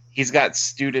he's got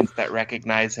students that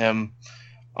recognize him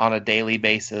on a daily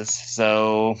basis.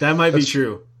 So that might be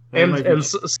true. And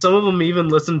some of them even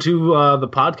listen to the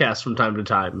podcast from time to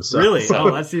time. So. Really? Oh,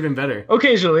 that's even better.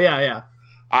 Occasionally, yeah.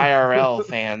 IRL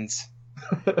fans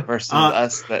versus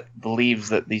us that believes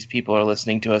that these people are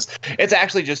listening to us. It's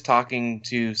actually just talking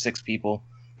to 6 people.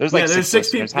 There's six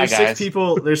people. Hi, guys.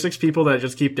 There's 6 people that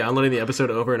just keep downloading the episode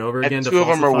over and over again. And to 2 of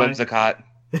them are falsify. Whimsicott.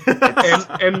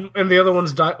 and the other one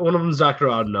of them's Dr.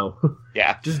 Oddno.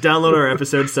 Yeah. Just download our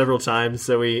episodes several times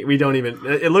so we don't even...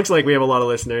 It looks like we have a lot of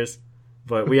listeners,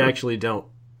 but we actually don't.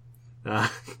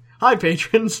 Hi,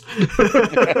 patrons.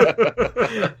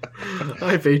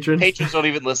 Hi, patrons. Patrons don't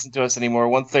even listen to us anymore.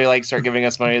 Once they like start giving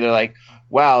us money, they're like,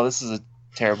 wow, this is a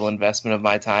terrible investment of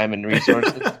my time and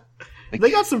resources.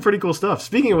 They got some pretty cool stuff.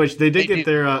 Speaking of which, they did get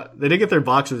their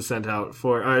boxes sent out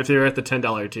for if they're at the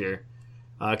 $10 tier,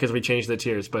 because we changed the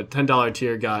tiers. But $10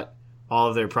 tier got all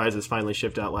of their prizes finally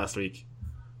shipped out last week.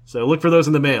 So look for those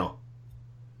in the mail,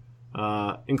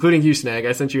 including you, Snag.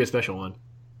 I sent you a special one.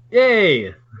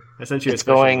 Yay! I sent you a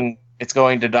special one. It's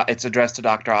addressed to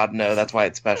Dr. Oddno. That's why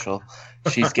it's special.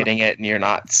 She's getting it and you're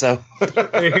not. So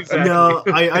Exactly. No,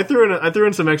 I threw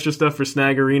in some extra stuff for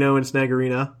Snaggerino and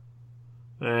Snaggerina.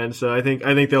 And so I think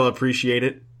they'll appreciate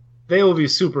it. They will be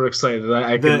super excited.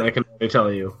 I can already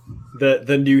tell you.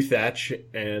 The new Thatch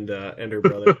and her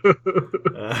brother.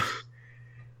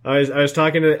 I was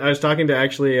talking to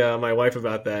actually my wife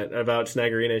about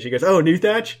Snaggerina. She goes, "Oh, new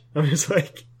Thatch." I'm just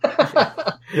like,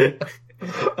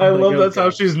 I love that's how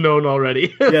she's known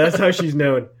already. Yeah, that's how she's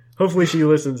known. Hopefully, she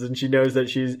listens and she knows that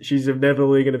she's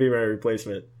inevitably going to be my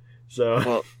replacement.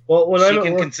 So, well, when she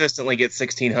can consistently get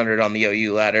 1,600 on the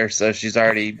OU ladder, so she's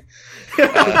already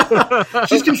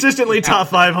she's consistently top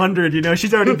 500.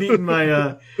 She's already beaten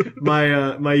my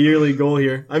my yearly goal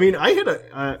here. I mean, I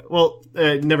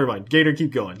hit never mind. Gator,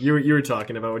 keep going. You were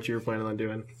talking about what you were planning on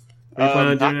doing. Are you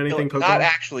planning on doing anything? Pokemon? Not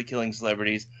actually killing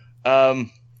celebrities.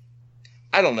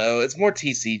 I don't know. It's more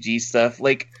TCG stuff.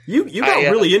 Like you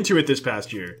got really into it this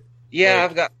past year. Yeah,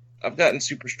 I've gotten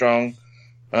super strong.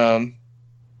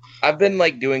 I've been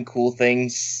like doing cool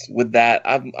things with that.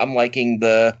 I'm liking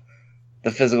the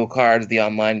physical cards, the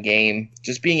online game.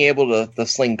 Just being able to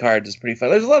sling cards is pretty fun.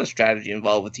 There's a lot of strategy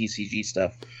involved with TCG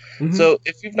stuff. Mm-hmm. So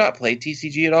if you've not played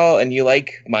TCG at all and you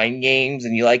like mind games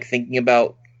and you like thinking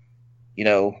about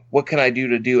what can I do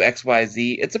to do X, Y,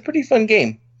 Z? It's a pretty fun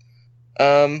game.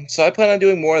 So I plan on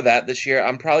doing more of that this year.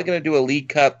 I'm probably going to do a League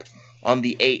Cup on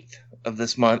the 8th of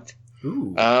this month.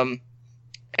 Ooh.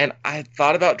 And I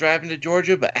thought about driving to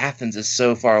Georgia, but Athens is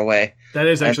so far away. That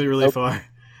is actually really far.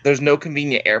 There's no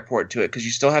convenient airport to it because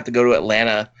you still have to go to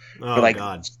Atlanta for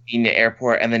God. convenient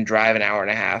airport and then drive an hour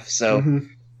and a half. So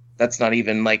that's not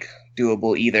even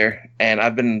doable either. And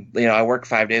I've been, I work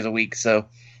 5 days a week. So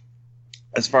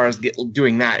as far as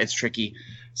doing that, it's tricky.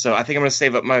 So I think I'm going to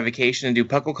save up my vacation and do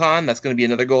PuckleCon. That's going to be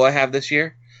another goal I have this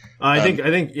year. I think,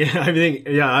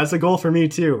 that's a goal for me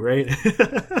too, right?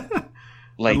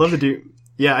 I'd love to do.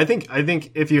 Yeah, I think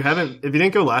if you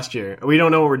didn't go last year, we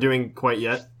don't know what we're doing quite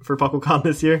yet for PuckleCon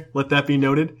this year. Let that be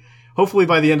noted. Hopefully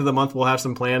by the end of the month, we'll have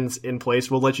some plans in place.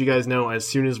 We'll let you guys know as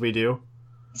soon as we do.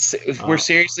 We're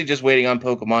seriously just waiting on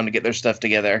Pokemon to get their stuff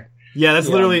together. Yeah, that's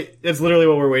literally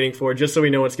what we're waiting for, just so we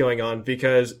know what's going on.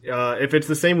 Because if it's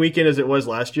the same weekend as it was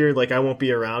last year, I won't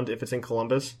be around if it's in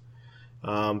Columbus.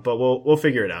 But we'll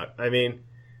figure it out. I mean,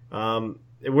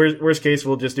 worst case,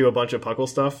 we'll just do a bunch of Puckle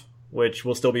stuff, which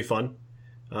will still be fun.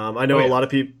 I know a lot of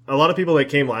people that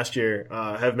came last year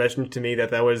have mentioned to me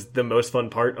that was the most fun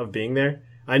part of being there.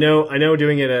 I know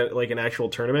doing it at an actual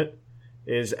tournament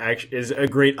is a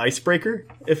great icebreaker,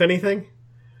 if anything.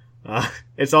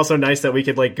 It's also nice that we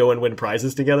could go and win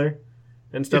prizes together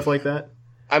and stuff like that.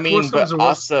 I mean, but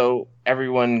also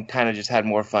everyone kind of just had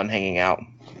more fun hanging out.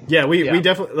 Yeah, we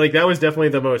definitely that was definitely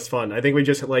the most fun. I think we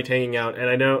just liked hanging out, and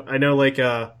I know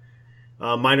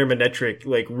Minor Manetric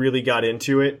really got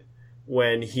into it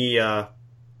when he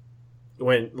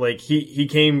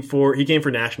came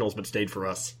for nationals but stayed for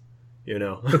us.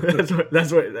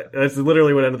 That's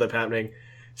literally what ended up happening.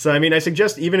 So I mean, I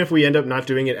suggest even if we end up not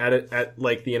doing it at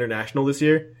the international this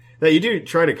year, that you do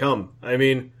try to come. I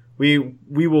mean, we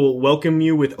will welcome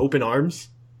you with open arms,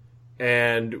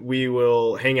 and we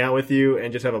will hang out with you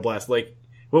and just have a blast.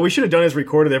 What we should have done is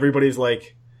recorded everybody's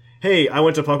hey, I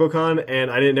went to PuckleCon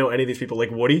and I didn't know any of these people, like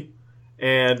Woody,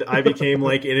 and I became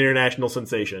an international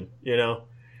sensation.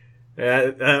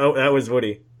 That was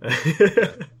Woody.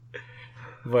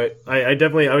 But I would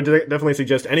definitely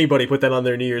suggest anybody put that on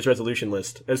their New Year's resolution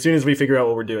list as soon as we figure out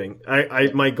what we're doing.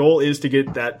 My goal is to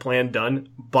get that plan done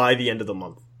by the end of the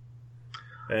month.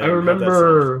 I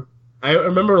remember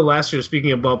last year,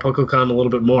 speaking about PokeCon a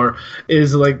little bit more,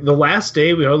 is the last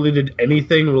day we hardly did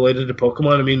anything related to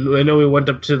Pokemon. I mean, I know we went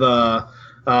up to the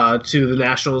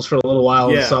Nationals for a little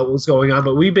while and saw what was going on,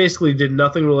 but we basically did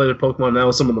nothing related to Pokemon. That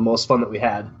was some of the most fun that we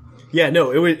had. Yeah,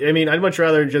 no, it was. I mean, I'd much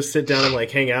rather just sit down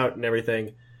and hang out and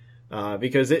everything,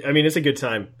 because it's a good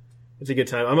time. It's a good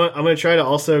time. I'm gonna try to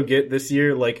also get this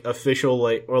year official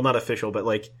not official, but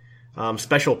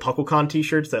special PuckleCon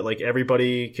T-shirts that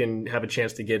everybody can have a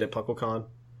chance to get at PuckleCon,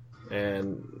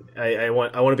 and I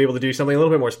want to be able to do something a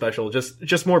little bit more special,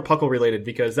 just more Puckle related,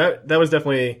 because that was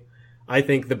definitely, I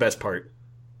think, the best part.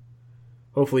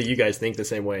 Hopefully, you guys think the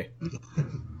same way.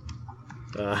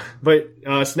 But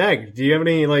Snag, do you have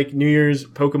any New Year's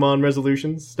Pokemon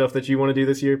resolutions, stuff that you want to do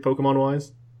this year, Pokemon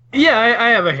wise? Yeah,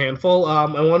 I have a handful.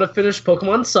 I want to finish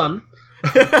Pokemon Sun.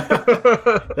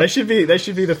 That should be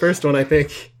the first one, I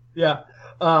think. Yeah,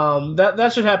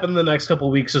 that should happen in the next couple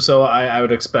of weeks or so. I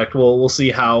would expect. We'll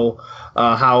see how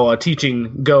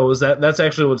teaching goes. That's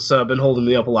actually what's been holding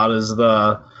me up a lot, is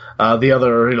the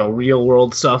other real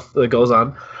world stuff that goes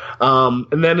on.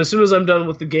 And then as soon as I'm done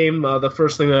with the game, the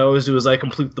first thing I always do is I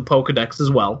complete the Pokedex as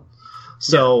well.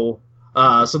 So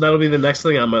that'll be the next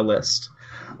thing on my list.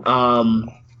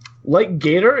 Like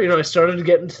Gator, I started to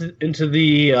get into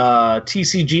the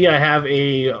TCG. I have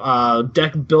a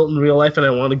deck built in real life, and I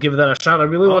want to give that a shot. I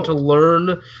really want to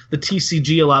learn the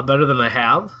TCG a lot better than I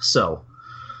have. So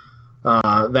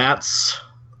that's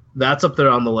up there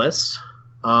on the list.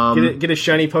 Get a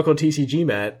shiny Puckle TCG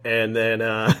mat, and then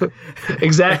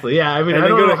exactly, yeah. I mean, I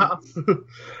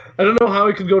don't know how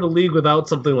we could go to League without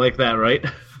something like that, right?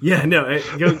 Yeah, no.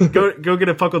 Go get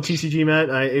a Puckle TCG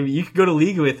mat. You could go to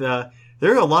League with.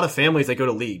 There are a lot of families that go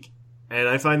to League, and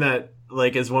I find that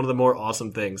as one of the more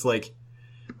awesome things.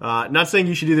 Not saying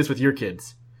you should do this with your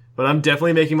kids, but I'm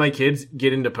definitely making my kids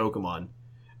get into Pokemon,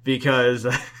 because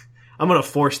I'm gonna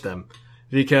force them.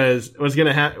 Because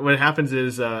what happens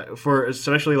is, for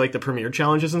especially the Premier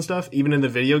Challenges and stuff, even in the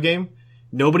video game,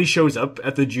 nobody shows up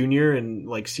at the junior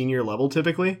and senior level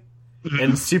typically,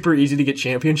 and it's super easy to get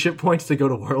championship points to go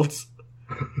to Worlds.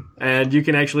 And you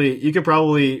could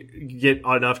probably get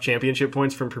enough championship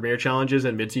points from Premier Challenges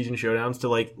and mid-season showdowns to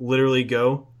literally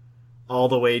go all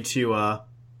the way to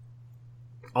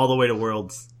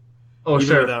Worlds. Oh, even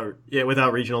sure.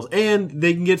 Without regionals, and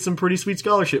they can get some pretty sweet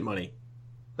scholarship money.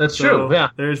 That's true, yeah.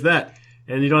 There's that.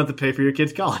 and you don't have to pay for your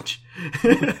kid's college.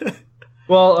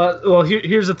 Well,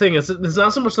 here's the thing. It's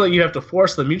not so much that you have to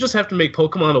force them. You just have to make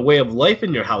Pokemon a way of life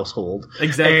in your household.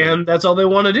 Exactly. And that's all they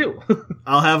want to do.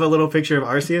 I'll have a little picture of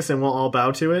Arceus, and we'll all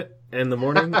bow to it in the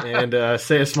morning and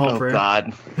say a small prayer. Oh,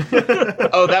 God.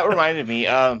 Oh, that reminded me.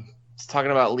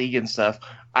 Talking about League and stuff,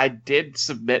 I did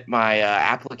submit my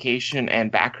application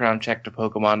and background check to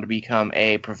Pokemon to become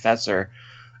a professor.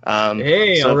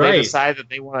 Hey, so all if right. they decide that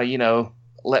they want to,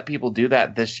 let people do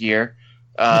that this year,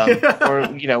 or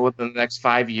within the next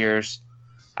 5 years,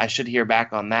 I should hear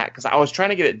back on that, because I was trying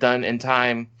to get it done in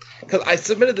time. Because I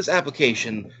submitted this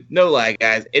application, no lie,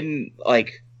 guys, in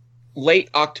like late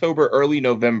October, early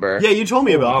November. Yeah, you told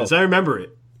me about this. I remember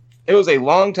it. It was a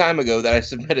long time ago that I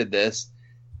submitted this,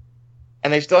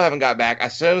 and they still haven't got back. I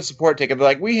sent a support ticket. They're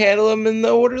like, we handle them in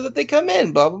the order that they come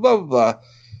in, blah, blah, blah, blah, blah.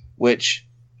 Which,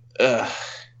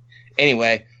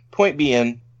 anyway, point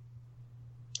being,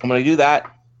 I'm going to do that,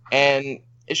 and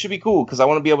it should be cool, because I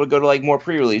want to be able to go to like more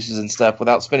pre-releases and stuff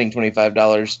without spending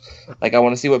 $25. Like, I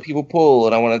want to see what people pull,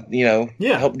 and I want to,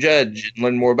 help judge and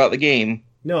learn more about the game.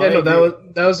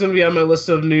 That was going to be on my list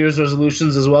of New Year's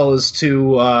resolutions, as well as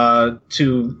to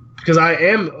because I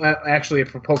am actually a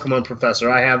Pokemon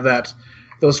professor. I have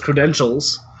those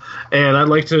credentials, and I'd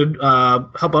like to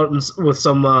help out with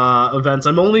some events.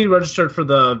 I'm only registered for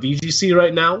the VGC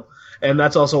right now, and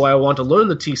that's also why I want to learn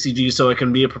the TCG, so I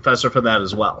can be a professor for that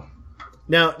as well.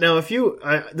 Now, if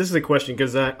this is a question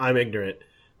because I'm ignorant,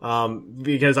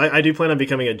 because I do plan on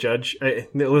becoming a judge.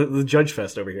 The Judge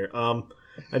Fest over here.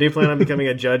 I do plan on becoming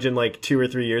a judge in like 2 or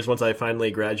 3 years once I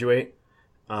finally graduate.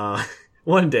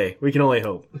 One day, we can only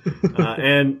hope.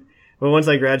 But once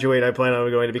I graduate, I plan on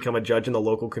going to become a judge in the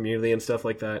local community and stuff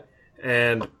like that.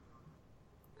 And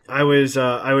how does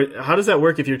that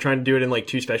work if you're trying to do it in like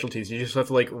 2 specialties? You just have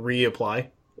to like reapply?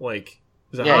 Like,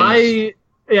 is that I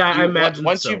imagine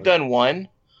once so. you've done one,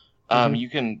 you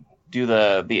can do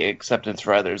the acceptance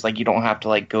for others. Like, you don't have to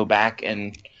like go back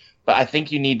but I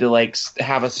think you need to like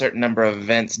have a certain number of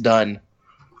events done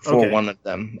for one of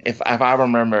them, if I'm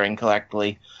remembering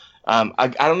correctly. I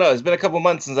don't know. It's been a couple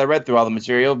months since I read through all the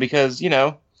material because,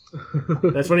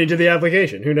 That's when you do the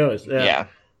application. Who knows? Yeah.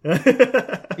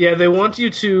 Yeah, they want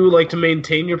you to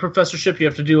maintain your professorship. You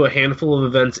have to do a handful of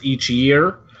events each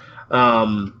year.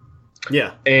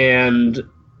 Yeah. And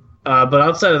but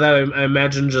outside of that, I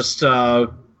imagine just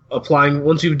applying.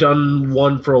 Once you've done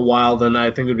one for a while, then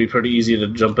I think it would be pretty easy to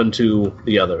jump into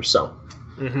the other. So.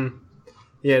 Mm-hmm.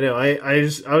 Yeah, no, I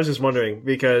was just wondering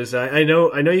because I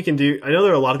know you can do. I know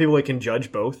there are a lot of people that can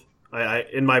judge both.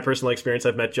 In my personal experience,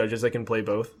 I've met judges that can play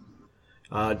both,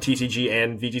 TCG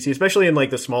and VGC, especially in like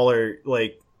the smaller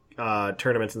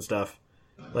tournaments and stuff,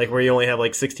 like where you only have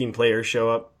like 16 players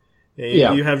show up.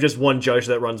 You have just one judge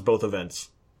that runs both events,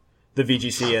 the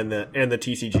VGC and the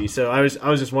TCG. So I was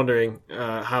just wondering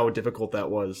how difficult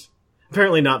that was.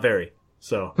 Apparently not very.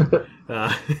 So,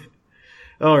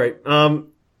 all right.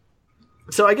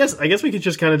 So I guess we could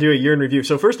just kind of do a year in review.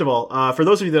 So first of all, for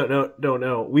those of you that don't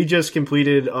know, we just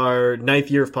completed our 9th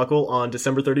year of Puckle on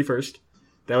December 31st.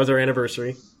 That was our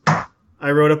anniversary.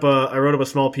 I wrote up a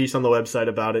small piece on the website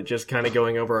about it, just kind of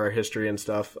going over our history and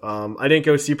stuff. I didn't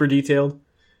go super detailed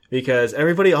because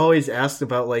everybody always asks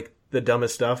about like the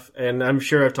dumbest stuff, and I'm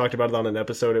sure I've talked about it on an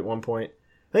episode at one point.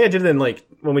 I think I did it in like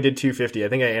when we did 250. I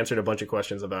think I answered a bunch of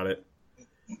questions about it,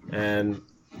 and.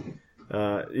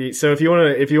 So if you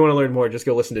want to learn more, just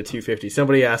go listen to 250.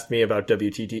 Somebody asked me about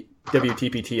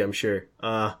WTPT, I'm sure.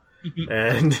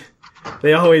 And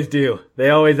they always do. They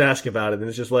always ask about it, and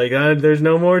it's just like, there's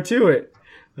no more to it.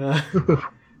 But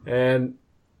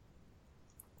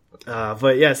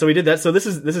yeah, so we did that. So this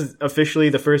is officially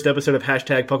the first episode of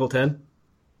 #Puckle10.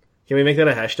 Can we make that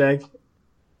a hashtag?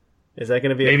 Is that going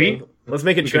to be a thing? Let's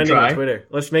make it trending on Twitter.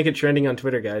 Let's make it trending on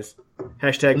Twitter, guys.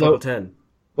 #Puckle10.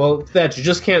 Well, that you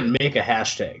just can't make a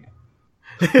hashtag.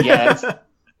 Yeah,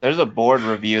 there's a board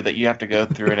review that you have to go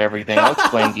through and everything. I'll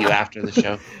explain to you after the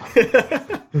show.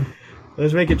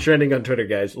 Let's make it trending on Twitter,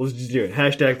 guys. Let's just do it.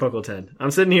 #Puckle10.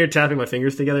 I'm sitting here tapping my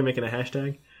fingers together, making a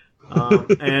hashtag.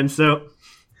 And so...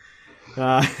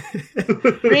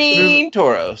 Green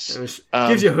Tauros.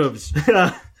 Gives you hooves.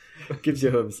 Gives you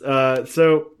hooves.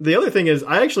 So the other thing is,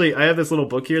 I have this little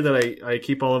book here that I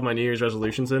keep all of my New Year's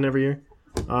resolutions in every year.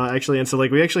 And so like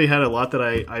we actually had a lot that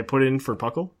I put in for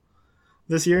Puckle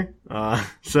this year.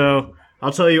 So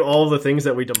I'll tell you all the things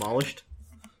that we demolished.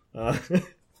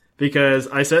 Because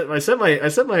I set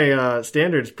my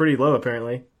standards pretty low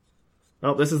apparently.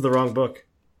 Oh, this is the wrong book.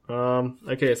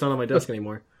 Okay, it's not on my desk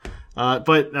anymore.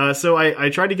 So I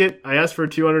asked for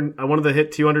 200. I wanted to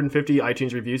hit 250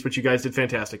 iTunes reviews, which you guys did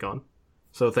fantastic on.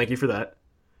 So thank you for that.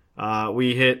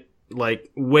 we hit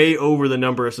like way over the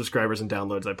number of subscribers and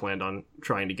downloads I planned on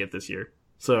trying to get this year.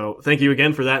 So thank you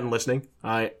again for that and listening.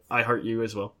 I heart you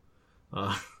as well.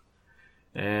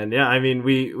 And yeah, I mean,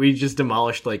 we just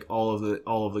demolished like all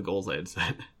of the goals I had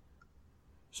set.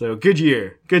 So good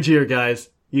year, guys.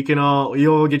 You'll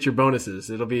all get your bonuses.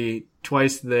 It'll be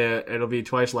twice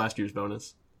last year's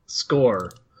bonus.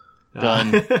 Score.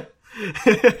 Done.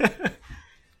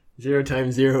 0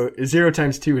 times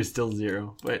 2 is still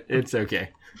 0, but it's okay.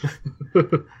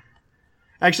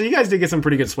 Actually, you guys did get some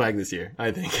pretty good swag this year,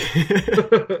 I think.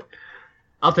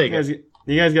 I'll take it.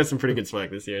 You guys got some pretty good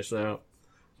swag this year, so.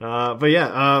 But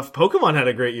yeah, Pokemon had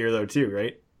a great year though too,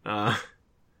 right?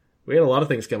 We had a lot of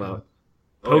things come out.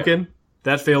 Pokken,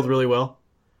 that failed really well.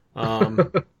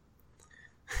 It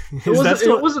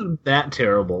wasn't that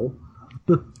terrible.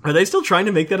 Are they still trying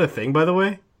to make that a thing, by the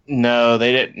way? No,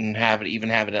 they didn't have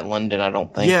it at London, I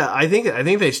don't think. Yeah, I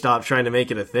think they stopped trying to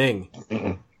make it a thing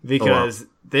because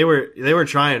they were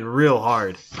trying real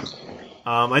hard.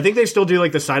 I think they still do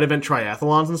like the side event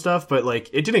triathlons and stuff, but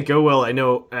like it didn't go well. I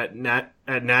know at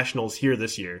nationals here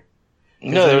this year.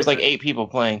 No, there was like 8 people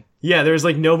playing. Yeah, there was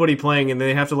like nobody playing, and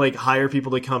they have to like hire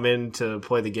people to come in to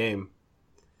play the game.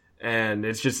 And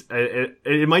it's just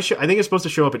it might I think it's supposed to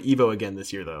show up at Evo again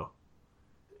this year though.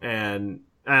 And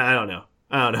I don't know.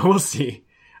 We'll see.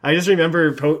 I just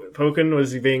remember Pokken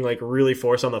was being like really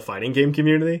forced on the fighting game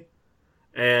community,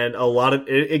 and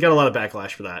it got a lot of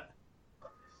backlash for that.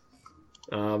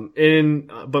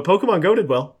 But Pokemon Go did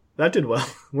well. That did well.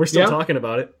 We're still talking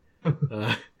about it.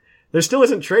 There still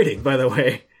isn't trading, by the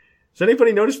way. Has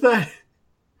anybody noticed that?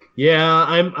 Yeah,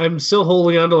 I'm still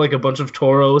holding on to like a bunch of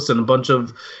Tauros and a bunch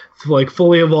of like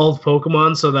fully evolved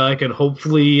Pokemon so that I can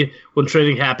hopefully, when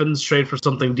trading happens, trade for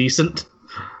something decent.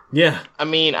 Yeah. I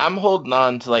mean, I'm holding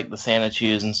on to like the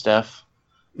Sandachus and stuff.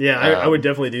 Yeah, I would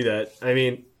definitely do that. I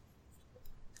mean,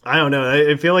 I don't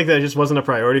know. I feel like that just wasn't a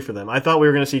priority for them. I thought we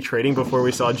were going to see trading before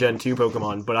we saw Gen 2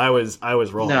 Pokemon, but I was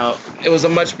wrong. No, it was a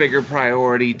much bigger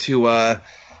priority to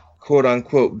quote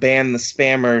unquote ban the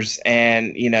spammers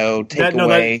and take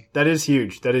away. That is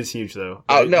huge. That is huge, though.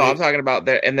 Oh no, I'm talking about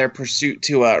their pursuit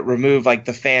to remove like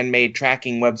the fan made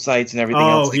tracking websites and everything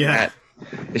else like that.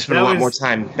 They spent a lot more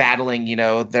time battling,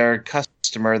 their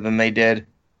customer than they did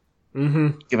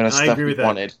giving us stuff we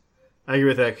wanted. I agree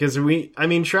with that because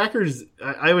trackers.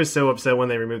 I was so upset when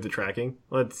they removed the tracking.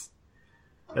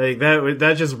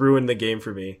 That just ruined the game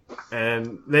for me.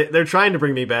 And they're trying to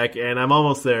bring me back, and I'm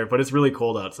almost there, but it's really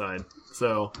cold outside,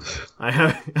 so I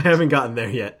haven't gotten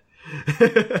there yet.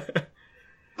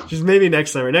 Just maybe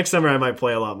next summer. Next summer I might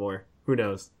play a lot more. Who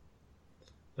knows?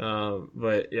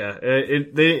 But yeah,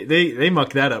 they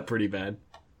mucked that up pretty bad.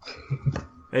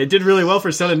 It did really well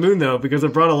for Sun and Moon though, because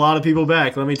it brought a lot of people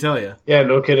back. Let me tell you. Yeah,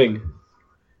 no kidding.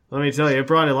 Let me tell you, it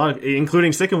brought a lot of,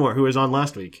 including Sycamore, who was on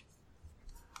last week,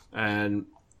 and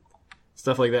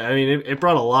stuff like that. I mean, it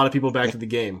brought a lot of people back to the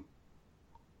game.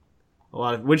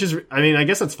 Which is, I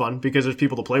guess that's fun because there's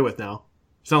people to play with now.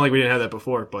 It's not like we didn't have that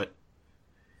before, but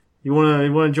you want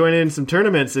to join in some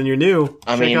tournaments and you're new.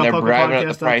 I mean, they're bribing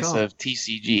up the price of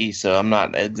TCG, so I'm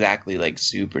not exactly like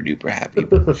super duper happy.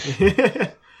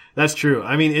 That's true.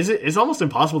 I mean, it's almost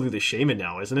impossible to do the Shaman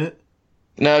now, isn't it?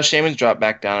 No, Shaman's dropped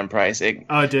back down in price. It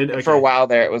did? Okay. For a while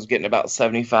there, it was getting about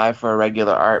 75 for a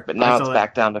regular art, but now it's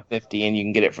back down to 50, and you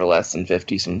can get it for less than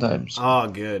 50 sometimes. Oh,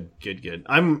 good.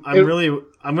 I'm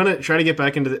gonna try to get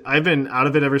back into I've been out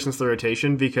of it ever since the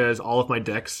rotation because all of my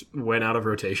decks went out of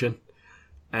rotation.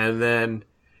 And then,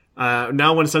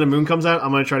 now when Sun and Moon comes out,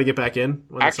 I'm gonna try to get back in.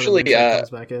 Actually, comes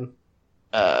back in.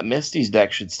 Misty's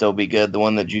deck should still be good, the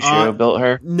one that Jushiro built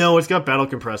her. No, it's got battle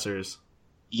compressors.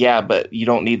 Yeah, but you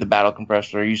don't need the battle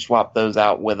compressor. You swap those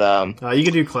out with you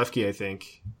can do Klefki, I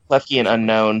think. Klefki and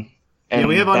Unknown. And yeah,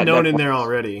 we have Unknown in there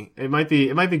already. It might be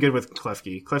good with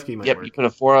Klefki. Klefki might work. Yep, you put a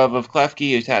 4 of Klefki,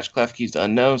 you attach Klefki's to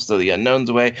Unknowns, so the Unknown's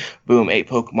away. Boom, 8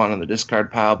 Pokemon on the discard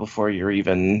pile before you're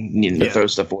even needing to throw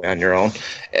stuff away on your own.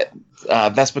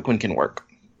 Vespiquen can work.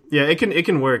 Yeah, it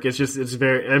can work. It's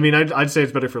very. I mean, I'd say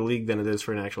it's better for League than it is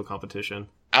for an actual competition.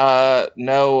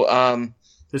 No.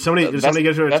 Did somebody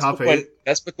get to a top 8?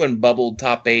 Vespiquen bubbled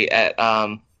top 8 at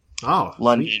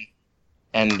London, sweet.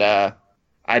 And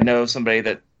I know somebody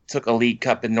that took a League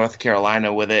Cup in North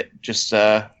Carolina with it just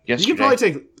yesterday. You can probably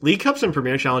take League Cups and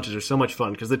Premier Challenges are so much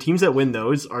fun because the teams that win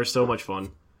those are so much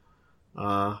fun.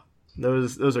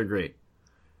 Those are great.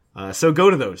 So go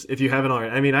to those if you haven't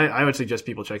already. I mean, I would suggest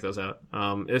people check those out,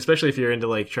 especially if you're into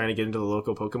like trying to get into the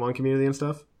local Pokemon community and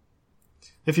stuff.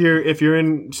 If you're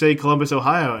in, say, Columbus,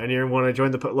 Ohio, and you want to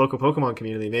join the local Pokemon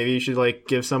community, maybe you should like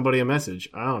give somebody a message.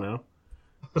 I don't know.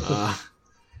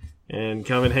 and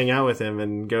come and hang out with him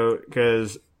and go,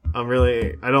 because I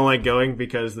don't like going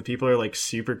because the people are like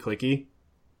super cliquey.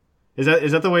 Is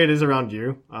that the way it is around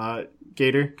you,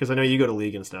 Gator? Because I know you go to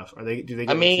League and stuff. Do they get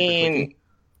super cliquey?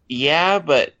 Yeah,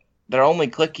 but they're only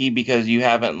cliquey because you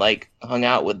haven't like hung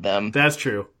out with them. That's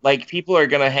true. Like, people are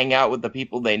gonna hang out with the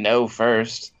people they know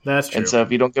first. That's true. And so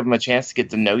if you don't give them a chance to get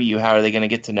to know you, how are they gonna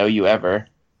get to know you ever?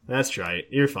 That's right.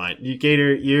 You're fine.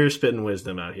 Gator, you're spitting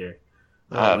wisdom out here.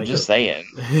 I'm just saying.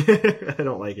 I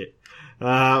don't like it.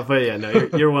 But yeah, no,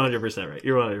 you're 100% right.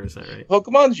 You're 100% right.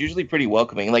 Pokemon's usually pretty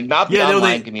welcoming. Like, not the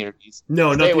online communities.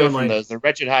 No, Stay not the away online. From those. They're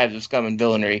wretched hives of scum and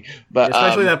villainy. But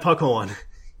especially that Puckle one.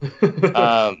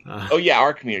 Oh yeah,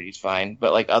 our community's fine,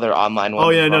 but like other online ones. Oh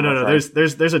yeah, no.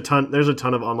 There's a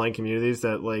ton of online communities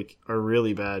that like are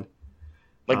really bad.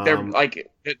 Like they're like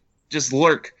just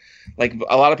lurk. Like,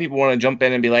 a lot of people want to jump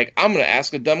in and be like, I'm going to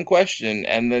ask a dumb question,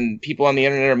 and then people on the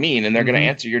internet are mean, and they're going to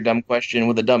answer your dumb question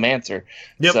with a dumb answer.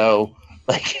 Yep. So,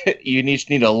 like, you need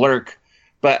to lurk.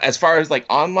 But as far as, like,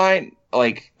 online,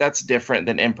 like, that's different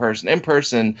than in person. In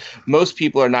person, most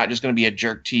people are not just going to be a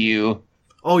jerk to you.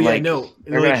 Oh, yeah, like, no.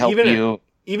 They're going to help you.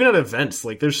 Even at events,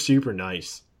 like, they're super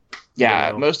nice. Yeah,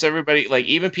 you know? Most everybody, like,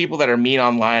 even people that are mean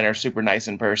online are super nice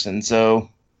in person. So,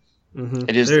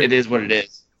 it is what it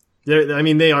is.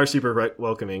 They are super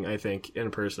welcoming, I think, in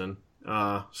person.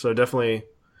 So definitely,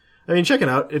 check it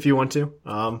out if you want to.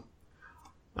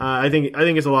 I think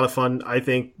it's a lot of fun. I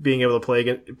think being able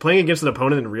to playing against an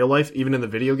opponent in real life, even in the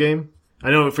video game.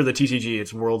 I know for the TCG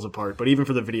it's worlds apart, but even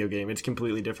for the video game, it's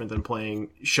completely different than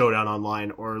playing Showdown online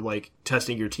or like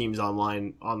testing your teams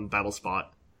online on BattleSpot.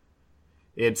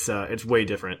 It's way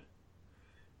different.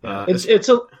 It's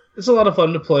a lot of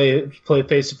fun to play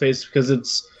face to face because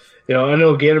it's. You know, I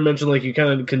know Gator mentioned like you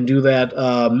kind of can do that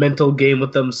mental game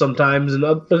with them sometimes,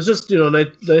 but it's just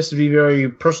nice to be very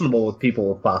personable with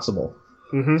people if possible.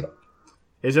 Mm-hmm. So.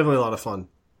 It's definitely a lot of fun.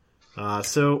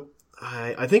 So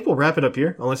I think we'll wrap it up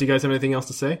here, unless you guys have anything else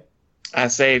to say. I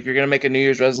say if you're gonna make a New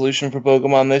Year's resolution for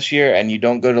Pokemon this year, and you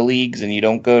don't go to leagues and you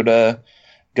don't go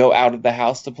out of the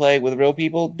house to play with real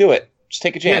people, do it. Just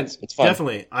take a chance. It's fun.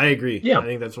 Definitely, I agree. Yeah, I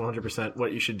think that's 100%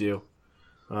 what you should do.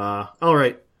 All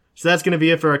right. So that's going to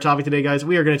be it for our topic today, guys.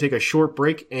 We are going to take a short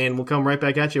break, and we'll come right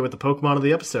back at you with the Pokemon of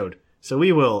the episode. So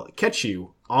we will catch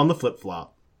you on the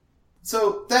flip-flop.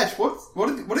 So, Thatch, what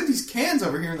are these cans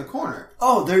over here in the corner?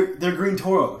 Oh, they're green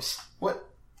Tauros. What?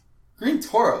 Green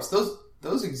Tauros?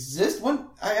 Those exist?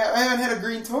 I haven't had a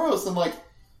green Tauros in like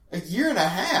a year and a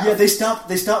half. Yeah, they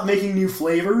stopped making new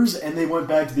flavors, and they went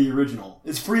back to the original.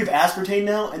 It's free of aspartame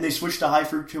now, and they switched to high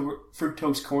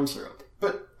fructose corn syrup.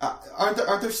 But aren't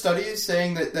there studies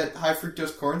saying that high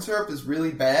fructose corn syrup is really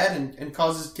bad and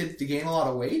causes kids to gain a lot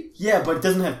of weight? Yeah, but it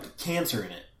doesn't have cancer in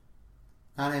it.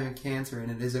 Not having cancer in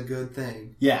it is a good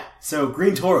thing. Yeah, so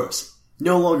Green Tauros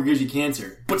no longer gives you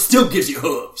cancer, but still gives you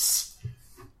hooves.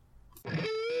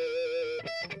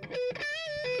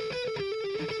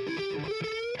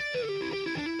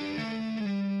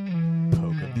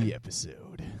 Poke of the episode.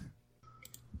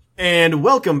 And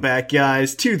welcome back,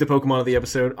 guys, to the Pokemon of the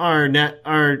episode. Our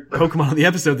Pokemon of the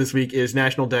episode this week is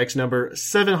National Dex number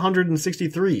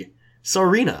 763,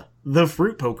 Sarina, the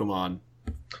fruit Pokemon.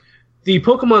 The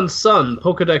Pokemon Sun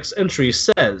Pokedex entry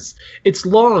says, its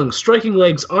long, striking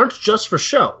legs aren't just for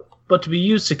show, but to be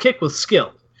used to kick with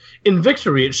skill. In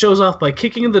victory, it shows off by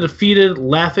kicking the defeated,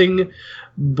 laughing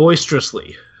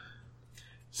boisterously.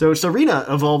 So Sarina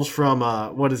evolves from,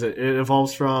 what is it? It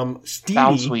evolves from Steenie.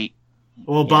 Bounsweet.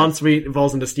 Well, yeah. Bounsweet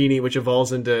evolves into Steenie, which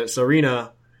evolves into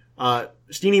Sarina.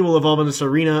 Steenie will evolve into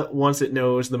Sarina once it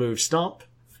knows the move Stomp,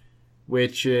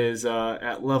 which is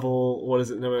at level, what is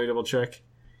it? Let me double check.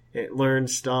 It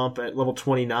learns Stomp at level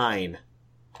 29.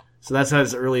 So that's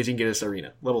as early as you can get a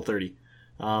Sarina, level 30.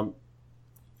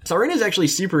 Sarina is actually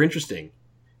super interesting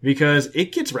because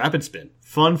it gets Rapid Spin.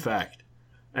 Fun fact.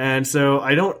 And so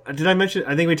I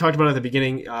think we talked about it at the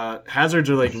beginning, hazards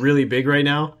are like really big right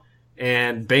now.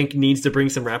 And Bank needs to bring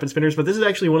some Rapid Spinners, but this is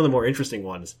actually one of the more interesting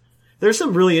ones. There's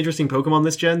some really interesting Pokemon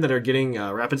this gen that are getting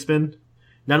Rapid Spin.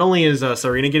 Not only is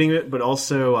Sarina getting it, but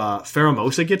also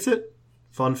Pheromosa gets it.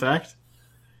 Fun fact.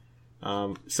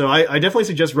 So I definitely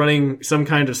suggest running some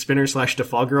kind of Spinner /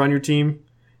 Defogger on your team,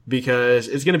 because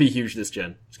it's going to be huge this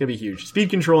gen. It's going to be huge.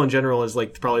 Speed control in general is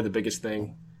like probably the biggest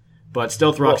thing, but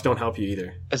Stealth Rocks don't help you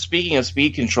either. Speaking of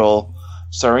speed control,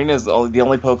 Sarina is the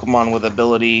only Pokemon with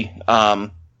ability...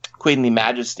 Queenly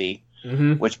Majesty,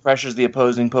 which pressures the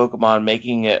opposing Pokemon,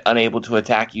 making it unable to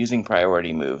attack using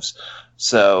priority moves.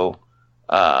 So,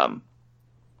 that's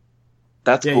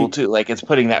cool too. Like, it's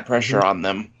putting that pressure on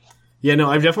them. Yeah, no,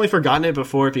 I've definitely forgotten it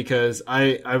before because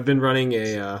I've been running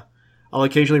I'll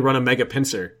occasionally run a Mega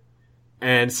Pinsir,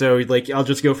 And so, like, I'll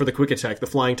just go for the quick attack, the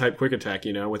flying type quick attack,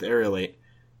 with Aerolate.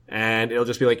 And it'll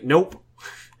just be like, nope.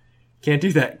 Can't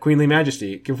do that. Queenly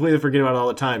Majesty. Completely forget about it all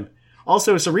the time.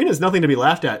 Also, Sarena's nothing to be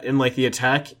laughed at in, like, the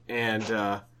attack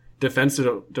and defense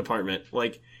department.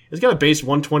 Like, it's got a base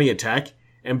 120 attack,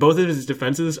 and both of his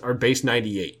defenses are base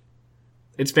 98.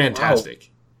 It's fantastic. Wow.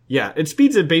 Yeah, it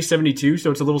speeds at base 72,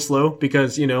 so it's a little slow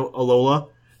because, Alola.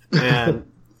 And,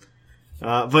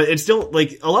 but it's still,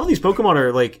 like, a lot of these Pokemon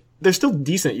are, like, they're still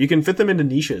decent. You can fit them into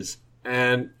niches.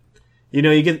 And,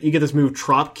 you get this move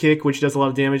Trop Kick, which does a lot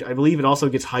of damage. I believe it also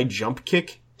gets High Jump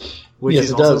Kick, which yes,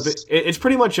 is it also does. It's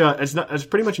pretty much it's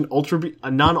pretty much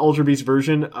a non-Ultra Beast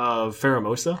version of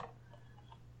Pheromosa.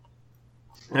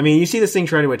 I mean, you see this thing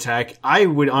try to attack. I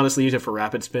would honestly use it for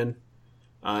Rapid Spin,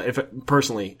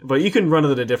 personally, but you can run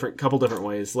it a couple different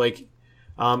ways. Like,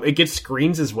 it gets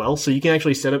screens as well, so you can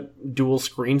actually set up dual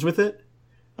screens with it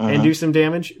and do some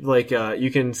damage. Like, you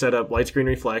can set up Light Screen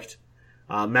Reflect,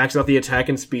 max out the attack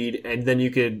and speed, and then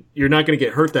you're not going to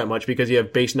get hurt that much because you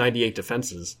have base 98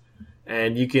 defenses.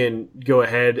 And you can go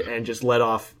ahead and just let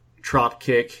off Trop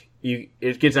Kick.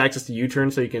 It gets access to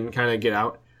U-turn, so you can kind of get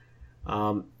out.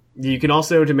 You can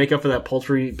also, to make up for that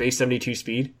paltry base 72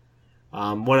 speed,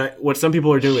 what some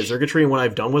people are doing with Xurkitree, and what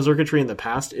I've done with Xurkitree in the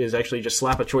past, is actually just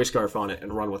slap a Choice Scarf on it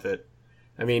and run with it.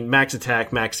 I mean, max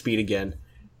attack, max speed again.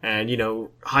 And,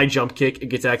 High Jump Kick, it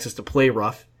gets access to Play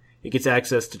Rough. It gets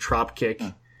access to Trop Kick.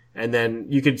 And then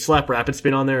you could slap Rapid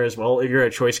Spin on there as well. If you're a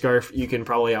Choice Scarf, you can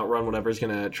probably outrun whatever's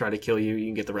going to try to kill you. You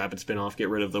can get the Rapid Spin off, get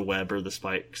rid of the web or the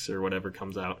spikes or whatever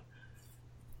comes out.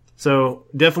 So,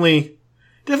 definitely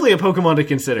a Pokemon to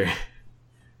consider.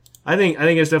 I think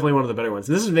it's definitely one of the better ones.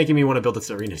 This is making me want to build this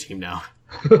arena team now,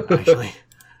 actually.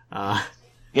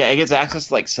 Yeah, it gets access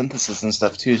to, like, synthesis and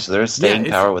stuff, too, so there's staying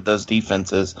power with those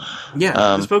defenses.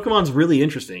 Yeah, this Pokemon's really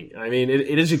interesting. I mean,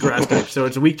 it is a grass type, so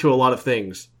it's weak to a lot of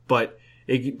things, but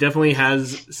it definitely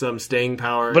has some staying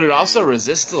power. But it also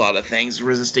resists a lot of things,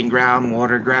 resisting ground,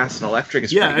 water, grass, and electric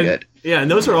is pretty good. Yeah, and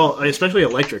those are all, especially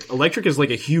electric. Electric is like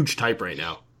a huge type right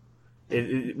now.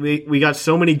 We got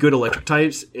so many good electric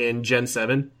types in Gen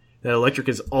 7 that electric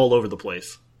is all over the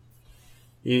place.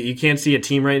 You can't see a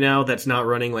team right now that's not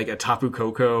running like a Tapu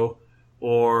Koko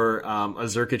or a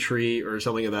Xurkitree or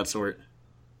something of that sort.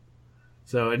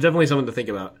 So it's definitely something to think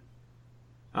about.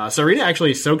 Sarina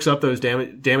actually soaks up those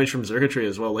damage from Xurkitree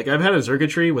as well. Like, I've had a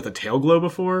Xurkitree with a Tail Glow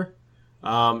before,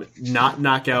 not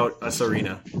knock out a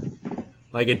Sarina.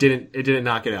 Like, it didn't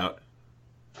knock it out.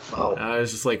 Oh. I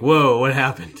was just like, whoa, what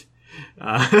happened?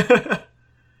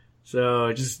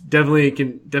 So just definitely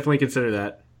consider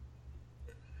that.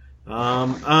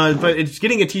 But it's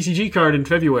getting a TCG card in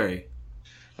February.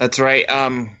 That's right.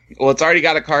 Well, it's already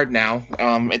got a card now.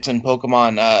 It's in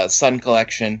Pokemon Sun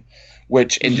Collection,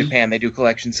 which in Japan they do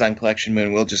Collection Sun, Collection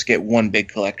Moon. We'll just get one big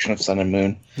collection of Sun and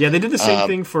Moon. Yeah, they did the same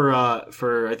thing for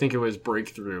I think it was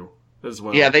Breakthrough as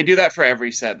well. Yeah, they do that for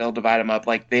every set. They'll divide them up.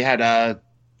 Like they had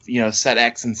set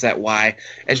X and set Y.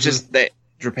 It's just that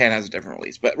Japan has a different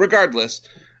release. But regardless,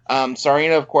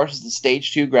 Sarina, of course, is the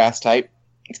Stage 2 Grass type.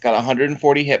 It's got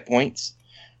 140 hit points,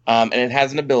 and it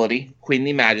has an ability,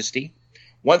 Queenly Majesty.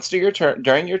 Once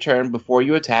during your turn, before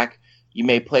you attack, you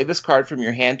may play this card from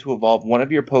your hand to evolve one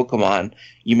of your Pokemon.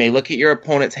 You may look at your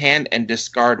opponent's hand and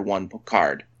discard one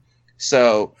card.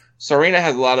 So Sarina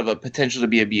has a lot of potential to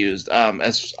be abused.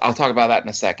 As I'll talk about that in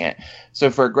a second. So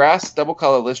for Grass, double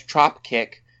colorless, Trop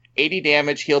Kick, 80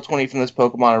 damage, heal 20 from this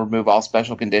Pokemon, and remove all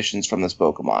special conditions from this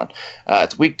Pokemon.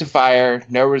 It's weak to fire,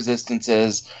 no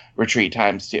resistances, retreat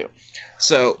 ×2.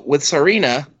 So with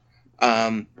Sarina,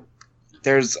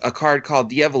 there's a card called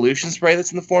De-Evolution Spray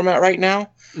that's in the format right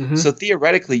now. Mm-hmm. So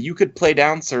theoretically, you could play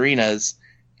down Sarina's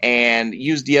and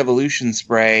use De-Evolution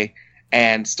Spray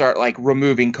and start like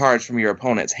removing cards from your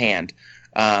opponent's hand.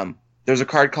 There's a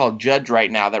card called Judge right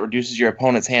now that reduces your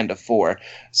opponent's hand to 4.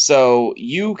 So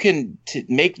you can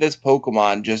make this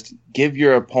Pokemon just give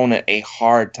your opponent a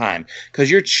hard time because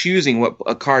you're choosing what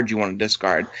a card you want to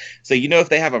discard. So if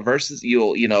they have a Versus,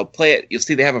 you'll play it. You'll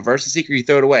see they have a Versus Seeker, you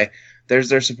throw it away. There's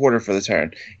their supporter for the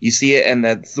turn. You see it, and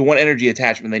that's the one energy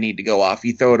attachment they need to go off.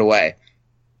 You throw it away.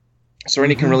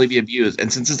 Sarina can really be abused.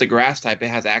 And since it's a grass type, it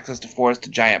has access to Forest to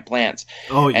Giant Plants.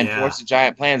 Oh, yeah. And Forest to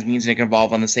Giant Plants means it can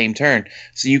evolve on the same turn.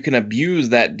 So you can abuse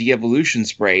that De-Evolution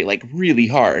Spray, like, really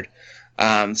hard.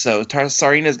 So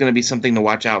Sarina is going to be something to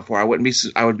watch out for. I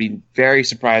would be very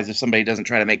surprised if somebody doesn't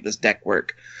try to make this deck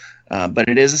work. But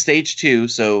it is a Stage 2,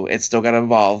 so it's still got to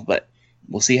evolve. But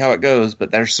we'll see how it goes.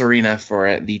 But there's Sarina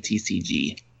for the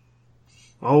TCG.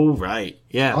 Oh, right.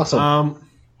 Yeah. Awesome.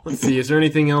 Let's see. Is there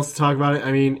anything else to talk about it?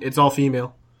 I mean, it's all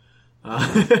female.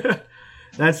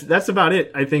 that's about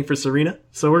it, I think, for Serena.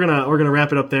 So we're gonna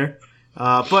wrap it up there.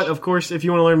 But of course, if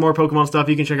you want to learn more Pokemon stuff,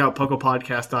 you can check out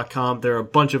PucklePodcast.com. There are a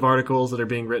bunch of articles that are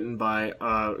being written by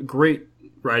great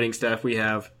writing staff we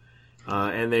have,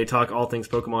 and they talk all things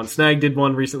Pokemon. Snag did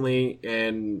one recently,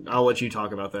 and I'll let you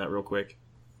talk about that real quick.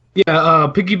 Yeah,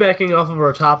 piggybacking off of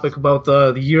our topic about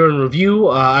the year in review,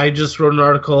 I just wrote an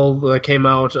article that came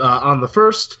out on the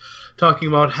 1st, talking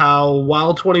about how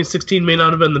while 2016 may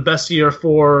not have been the best year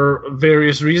for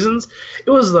various reasons,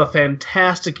 it was a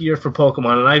fantastic year for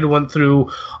Pokemon, and I went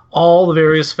through all the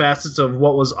various facets of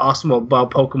what was awesome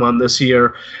about Pokemon this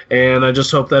year, and I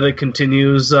just hope that it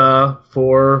continues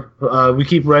we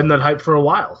keep riding that hype for a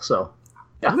while. So,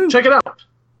 yeah, check it out.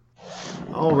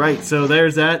 All right, so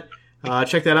there's that.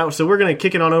 Check that out. So we're going to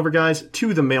kick it on over, guys,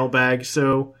 to the mailbag.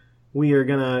 So we are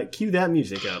going to cue that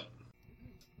music up.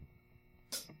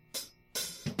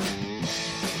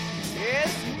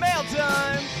 It's mail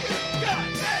time.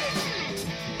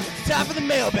 It's time for the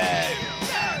mailbag.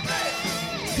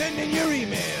 Send in your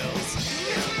emails.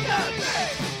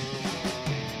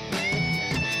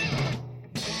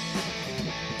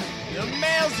 The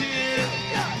mail's here.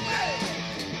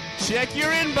 Check your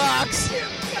inbox.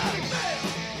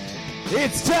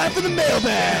 It's time for the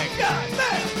mailbag.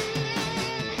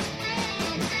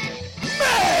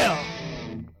 Mail!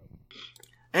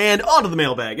 And on to the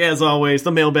mailbag. As always,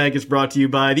 the mailbag is brought to you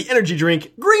by the energy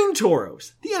drink Green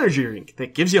Toros. The energy drink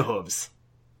that gives you hooves.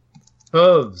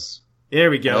 Hooves. There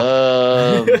we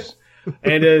go.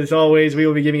 And as always, we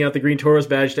will be giving out the Green Toros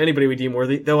badge to anybody we deem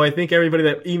worthy. Though I think everybody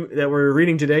that we're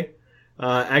reading today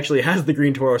actually has the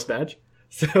Green Toros badge.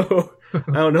 So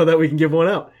I don't know that we can give one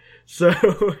out. So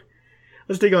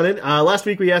let's dig on in. Last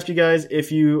week we asked you guys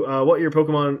if you what your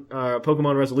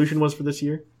Pokemon resolution was for this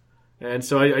year, and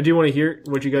so I do want to hear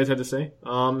what you guys had to say.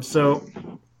 So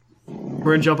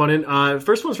we're gonna jump on in.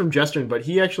 First one's from Jestern, but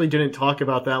he actually didn't talk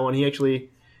about that one. He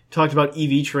actually talked about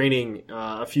EV training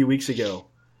a few weeks ago.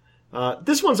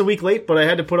 This one's a week late, but I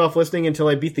had to put off listening until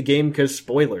I beat the game because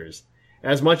spoilers.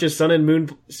 As much as Sun and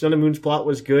Moon's plot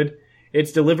was good,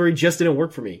 its delivery just didn't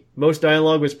work for me. Most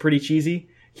dialogue was pretty cheesy.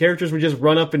 Characters would just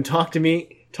run up and talk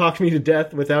me to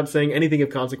death without saying anything of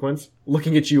consequence.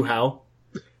 Looking at you, how?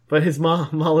 But his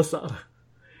Malasada.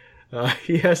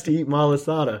 He has to eat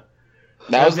Malasada.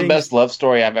 That was the best love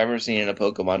story I've ever seen in a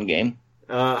Pokemon game.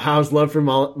 How's love for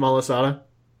Malasada?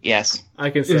 Yes. I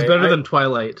can say it's better than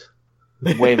Twilight.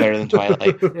 Way better than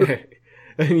Twilight.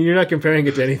 You're not comparing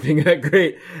it to anything that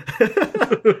great.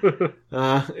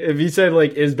 If you said,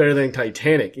 like, is better than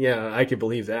Titanic, yeah, I could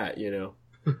believe that, you know.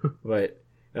 But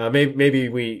maybe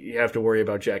we have to worry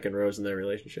about Jack and Rose and their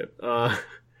relationship.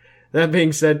 That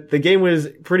being said, the game was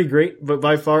pretty great, but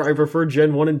by far I prefer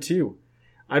Gen 1 and 2.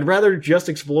 I'd rather just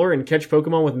explore and catch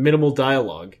Pokemon with minimal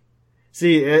dialogue.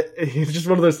 See, it's just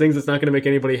one of those things that's not going to make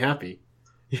anybody happy.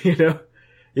 You know?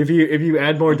 If you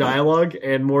add more dialogue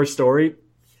and more story,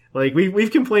 like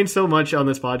we've complained so much on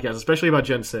this podcast, especially about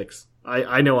Gen 6.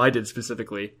 I know I did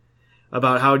specifically,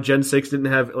 about how Gen 6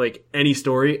 didn't have like any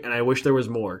story, and I wish there was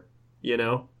more, you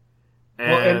know?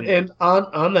 And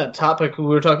on that topic, we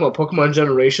were talking about Pokemon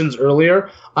Generations earlier.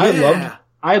 Yeah.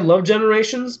 I love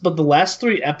Generations, but the last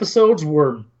 3 episodes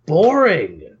were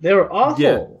boring. They were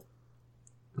awful.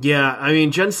 Yeah, I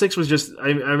mean, Gen 6 was just... I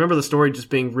remember the story just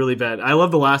being really bad. I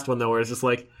love the last one, though, where it's just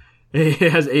like...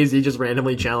 It has AZ just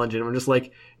randomly challenging him. I'm just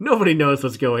like, nobody knows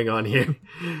what's going on here.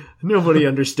 Nobody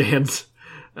understands.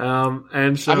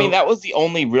 And so... I mean, that was the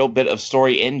only real bit of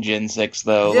story in Gen 6,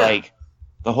 though. Yeah. Like,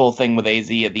 the whole thing with AZ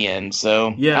at the end.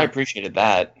 So, yeah. I appreciated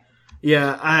that.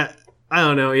 Yeah, I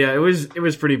don't know. Yeah, it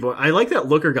was pretty boring. I like that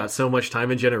Looker got so much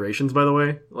time in Generations, by the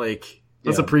way. Like,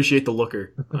 let's appreciate the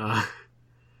Looker.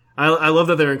 I love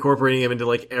that they're incorporating him into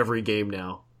like every game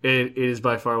now. It is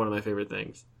by far one of my favorite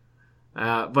things.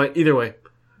 But either way,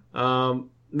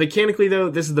 mechanically though,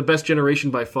 this is the best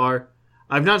generation by far.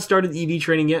 I've not started EV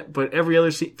training yet, but every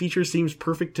other feature seems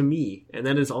perfect to me, and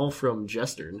that is all from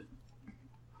Jestern.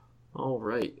 All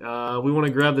right, we want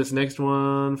to grab this next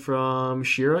one from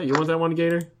Shira. You want that one,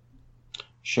 Gator?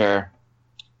 Sure.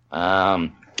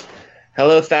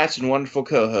 Hello, Thatch and wonderful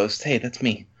co-host. Hey, that's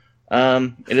me.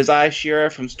 It is I, Shira,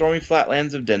 from stormy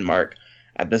flatlands of Denmark.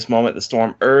 At this moment, the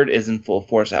storm Erd is in full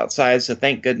force outside, so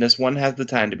thank goodness one has the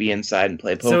time to be inside and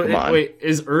play Pokemon. So, wait,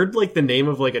 is Erd like the name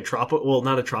of like a tropical? Well,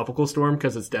 not a tropical storm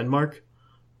because it's Denmark.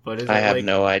 But I have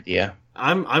no idea.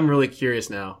 I'm really curious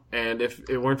now, and if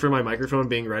it weren't for my microphone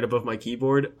being right above my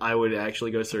keyboard, I would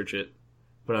actually go search it.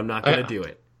 But I'm not going to do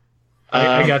it.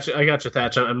 I got you,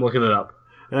 Thatch. I'm looking it up.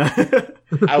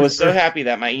 I was so happy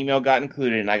that my email got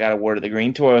included and I got awarded the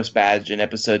Green Tauros badge in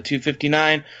episode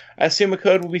 259. I assume a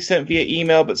code will be sent via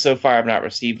email, but so far I've not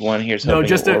received one. Here's hoping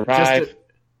it will arrive.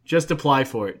 Just apply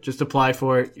for it. Just apply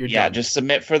for it. You're done. Just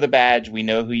submit for the badge. We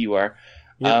know who you are.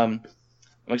 Yep. I'm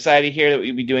excited to hear that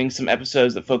we'll be doing some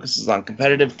episodes that focuses on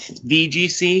competitive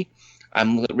VGC.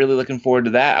 I'm really looking forward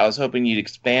to that. I was hoping you'd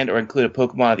expand or include a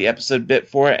Pokemon of the episode bit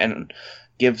for it and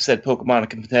give said Pokemon a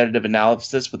competitive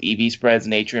analysis with EV spreads,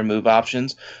 nature, and move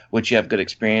options, which you have good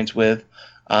experience with.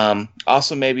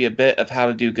 Also, maybe a bit of how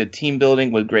to do good team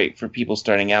building would be great for people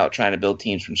starting out trying to build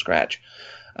teams from scratch.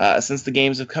 Since the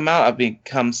games have come out, I've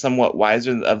become somewhat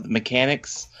wiser of the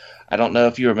mechanics. I don't know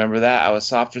if you remember that. I was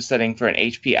soft resetting for an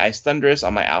HP Ice Thundurus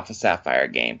on my Alpha Sapphire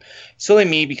game. Silly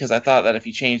me, because I thought that if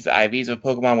you changed the IVs of a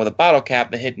Pokemon with a bottle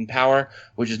cap, the hidden power,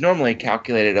 which is normally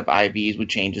calculated of IVs, would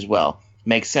change as well.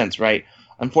 Makes sense, right?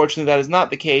 Unfortunately, that is not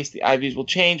the case. The IVs will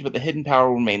change, but the hidden power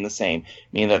will remain the same,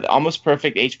 meaning that the almost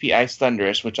perfect HP Ice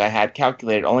Thundurus, which I had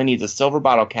calculated only needs a silver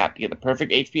bottle cap to get the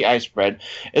perfect HP Ice spread,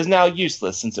 is now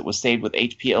useless since it was saved with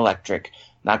HP Electric.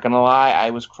 Not gonna lie,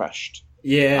 I was crushed.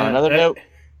 Yeah. On another note,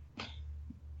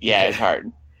 it's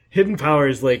hard. Hidden power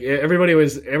is like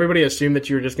everybody assumed that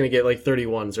you were just gonna get like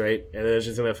 31s, right? And it was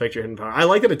just gonna affect your hidden power. I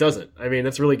like that it doesn't. I mean,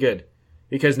 that's really good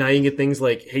because now you can get things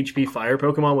like HP Fire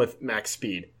Pokemon with max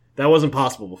speed. That wasn't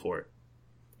possible before.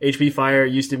 HP Fire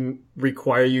used to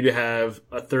require you to have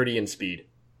a 30 in speed.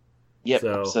 Yep,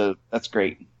 so that's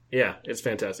great. Yeah, it's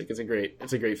fantastic. It's a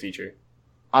great feature.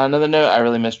 On another note, I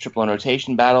really miss triple and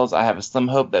rotation battles. I have a slim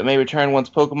hope that may return once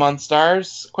Pokemon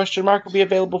Stars will be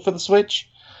available for the Switch.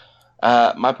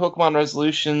 My Pokemon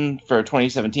resolution for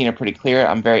 2017 are pretty clear.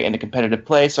 I'm very into competitive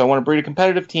play, so I want to breed a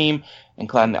competitive team and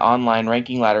climb the online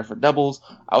ranking ladder for doubles.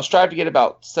 I'll strive to get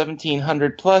about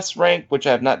 1700 plus rank, which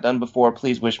I have not done before.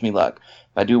 Please wish me luck.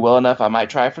 If I do well enough, I might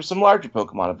try for some larger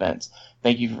Pokemon events.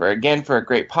 Thank you for a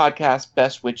great podcast.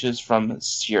 Best wishes from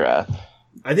Sierra.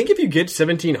 I think if you get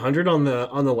 1700 on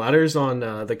the ladders on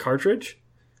the cartridge,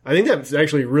 I think that's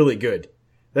actually really good.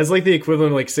 That's like the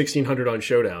equivalent of like 1600 on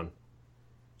Showdown.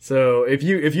 So if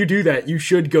you do that, you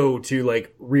should go to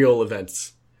like real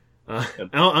events.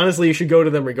 Honestly, you should go to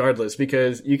them regardless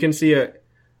because you can see a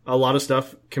lot of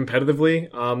stuff competitively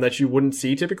that you wouldn't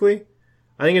see typically.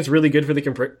 I think it's really good for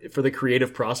the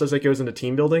creative process that goes into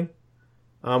team building.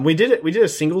 We did a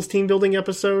singles team building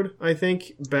episode, I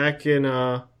think, back in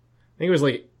I think it was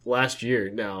like last year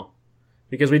now,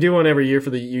 because we do one every year for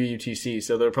the UUTC.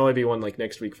 So there'll probably be one like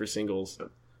next week for singles,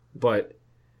 but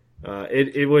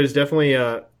it was definitely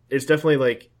it's definitely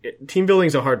like team building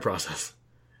is a hard process.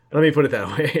 Let me put it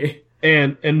that way.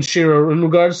 And Shira, in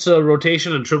regards to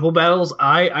rotation and triple battles,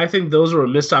 I think those were a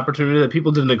missed opportunity that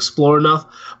people didn't explore enough.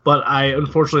 But I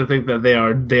unfortunately think that they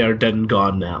are dead and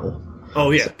gone now.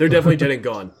 Oh yeah, they're definitely dead and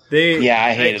gone.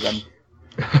 I hated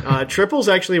them. Triples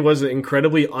actually was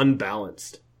incredibly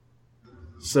unbalanced.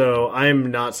 So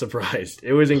I'm not surprised.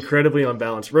 It was incredibly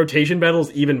unbalanced. Rotation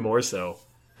battles even more so.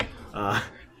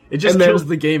 It just kills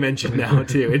the game engine now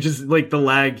too. It just like the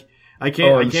lag. I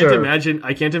can't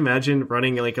imagine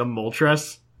running like a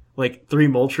Moltres, like 3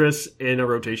 Moltres in a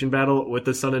rotation battle with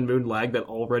the Sun and Moon lag that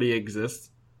already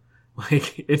exists.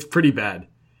 Like it's pretty bad.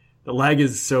 The lag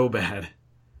is so bad.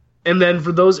 And then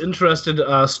for those interested,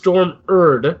 Storm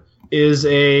Erd is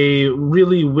a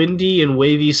really windy and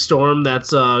wavy storm that's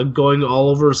going all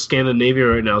over Scandinavia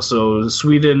right now. So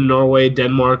Sweden, Norway,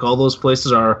 Denmark, all those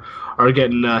places are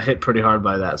getting hit pretty hard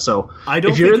by that. So I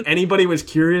don't think anybody was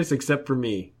curious except for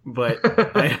me. But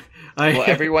well,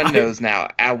 everyone knows now.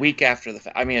 A week after the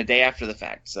fact. I mean, a day after the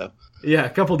fact. So yeah, a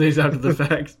couple days after the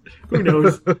fact. Who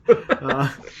knows?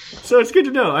 So it's good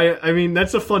to know. I mean,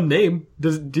 that's a fun name.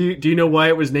 Do you know why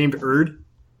it was named Erd?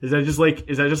 Is that just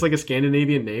like a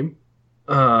Scandinavian name?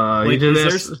 Like,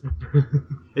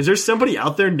 is there somebody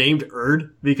out there named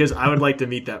Erd? Because I would like to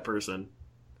meet that person.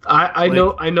 I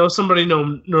know somebody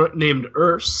named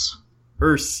Urs.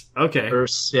 Urs, okay.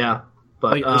 Urs, yeah.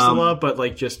 But, like Ursula, but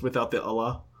like just without the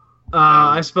Allah?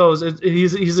 I suppose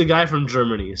he's a guy from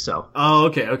Germany, so. Oh,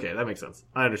 okay, that makes sense.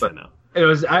 I understand now.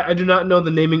 Anyways, I do not know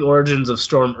the naming origins of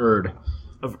Storm Erd.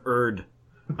 Of Erd.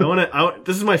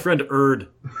 This is my friend Erd.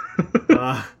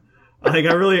 I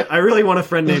really want a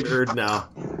friend named Erd now.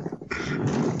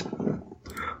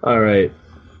 All right.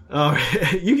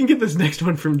 You can get this next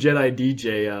one from Jedi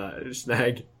DJ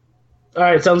Snag. All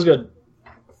right, sounds good.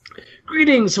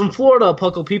 Greetings from Florida,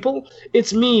 Puckle people.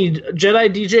 It's me,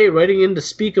 Jedi DJ, writing in to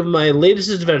speak of my latest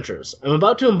adventures. I'm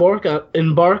about to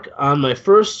embark on my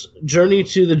first journey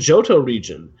to the Johto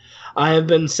region. I have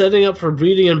been setting up for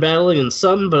breeding and battling in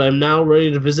Sun, but I'm now ready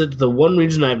to visit the one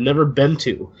region I've never been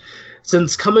to.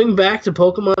 Since coming back to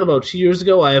Pokemon about 2 years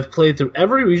ago, I have played through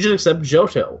every region except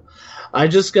Johto. I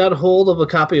just got hold of a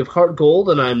copy of Heart Gold,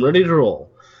 and I'm ready to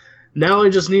roll. Now I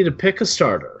just need to pick a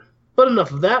starter. But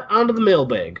enough of that, onto the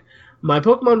mailbag. My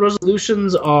Pokemon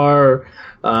resolutions are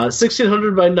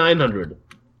 1600 by 900.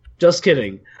 Just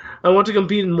kidding. I want to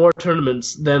compete in more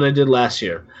tournaments than I did last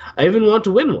year. I even want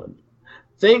to win one.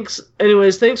 Thanks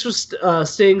for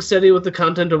staying steady with the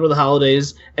content over the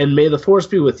holidays, and may the force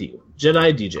be with you.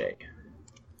 Jedi DJ.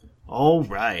 All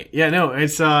right. Yeah, no,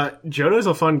 it's Johto's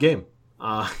a fun game.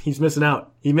 He's missing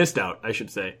out. He missed out, I should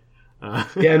say.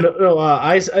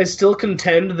 I still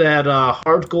contend that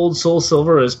Heart Gold Soul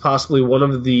Silver is possibly one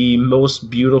of the most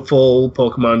beautiful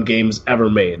Pokemon games ever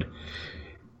made.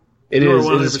 It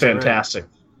is fantastic.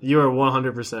 Right. You are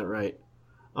 100% right.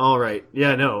 All right.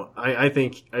 Yeah, no. I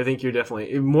think you're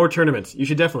definitely more tournaments. You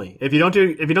should definitely. If you don't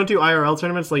do IRL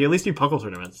tournaments, like at least do Puckle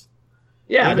tournaments.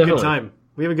 Yeah, we have definitely. a good time.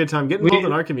 We have a good time. Get involved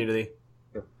in our community.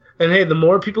 And hey, the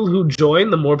more people who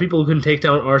join, the more people who can take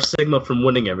down our Sigma from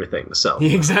winning everything. So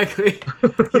exactly.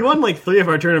 He won like 3 of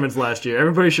our tournaments last year.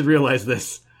 Everybody should realize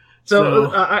this.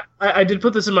 So I did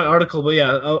put this in my article, but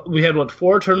yeah, we had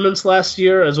 4 tournaments last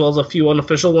year, as well as a few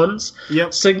unofficial ones.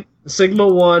 Yep. Sigma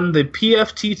won the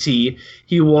PFTT.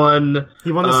 He won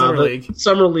the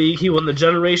Summer League. He won the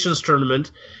Generations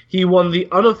tournament. He won the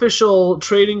unofficial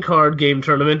trading card game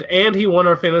tournament, and he won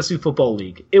our fantasy football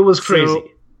league. It was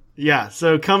crazy.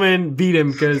 So come in, beat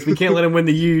him, because we can't let him win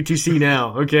the UTC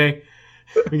now. Okay,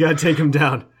 we gotta take him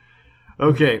down.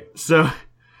 Okay, so.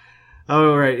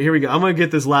 All right, here we go. I'm going to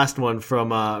get this last one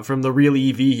from the Real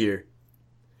EV here.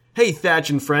 Hey, Thatch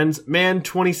and friends. Man,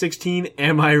 2016,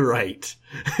 am I right?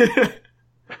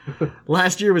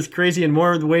 Last year was crazy in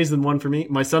more ways than one for me.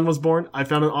 My son was born. I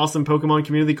found an awesome Pokemon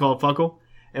community called Puckle.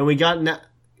 And we got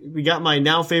my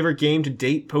now favorite game to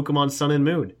date, Pokemon Sun and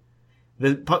Moon.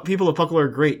 The people of Puckle are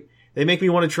great. They make me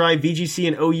want to try VGC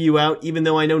and OU out, even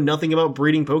though I know nothing about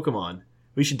breeding Pokemon.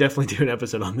 We should definitely do an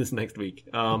episode on this next week.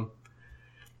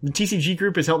 The TCG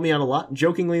group has helped me out a lot.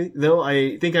 Jokingly, though,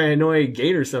 I think I annoy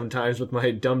Gator sometimes with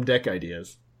my dumb deck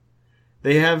ideas.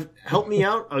 They have helped me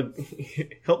out,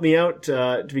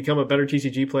 to become a better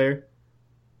TCG player.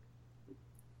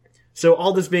 So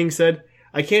all this being said,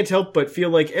 I can't help but feel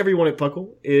like everyone at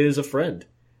Puckle is a friend.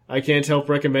 I can't help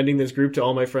recommending this group to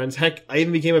all my friends. Heck, I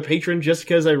even became a patron just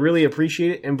because I really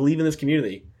appreciate it and believe in this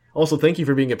community. Also, thank you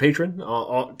for being a patron,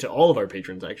 to all of our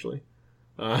patrons, actually.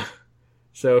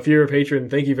 So if you're a patron,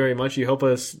 thank you very much. You help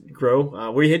us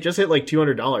grow. We just hit like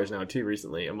 $200 now too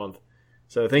recently a month.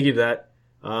 So thank you to that.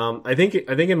 I think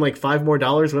in like $5 more,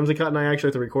 Whimsicott and I actually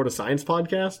have to record a science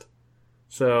podcast.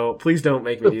 So please don't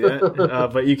make me do that.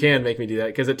 But you can make me do that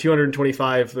because at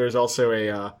 225, there's also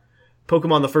a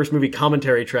Pokemon the First Movie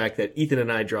commentary track that Ethan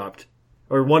and I dropped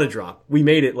or want to drop. We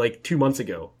made it like 2 months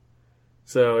ago.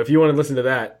 So if you want to listen to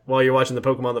that while you're watching the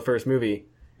Pokemon the First Movie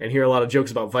and hear a lot of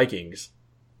jokes about Vikings.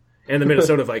 And the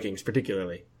Minnesota Vikings,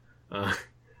 particularly. I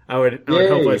would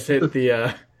help us hit the.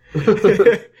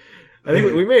 I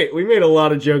think we made a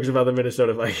lot of jokes about the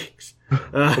Minnesota Vikings.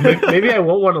 Maybe I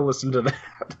won't want to listen to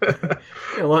that.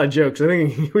 A lot of jokes. I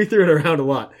think we threw it around a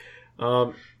lot.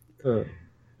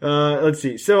 Let's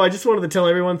see. So I just wanted to tell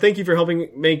everyone, thank you for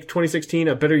helping make 2016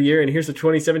 a better year. And here's to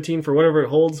 2017 for whatever it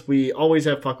holds. We always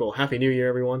have Puckle. Happy New Year,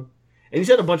 everyone. And he's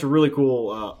had a bunch of really cool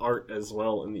art as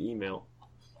well in the email.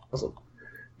 Awesome.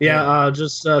 Yeah,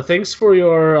 just thanks for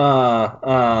your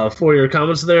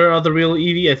comments there, the Real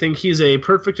Edie. I think he's a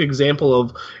perfect example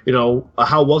of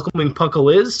how welcoming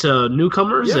Puckle is to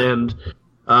newcomers. Yeah. And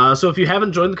so if you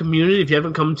haven't joined the community, if you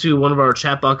haven't come to one of our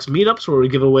Chatbox meetups where we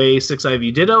give away 6 IV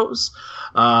Dittos,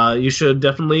 you should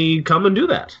definitely come and do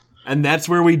that. And that's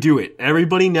where we do it.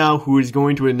 Everybody now who is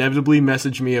going to inevitably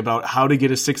message me about how to get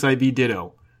a 6 IV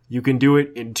Ditto, you can do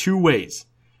it in 2 ways.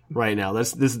 Right now,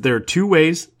 there are 2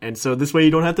 ways, and so this way you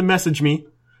don't have to message me.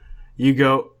 You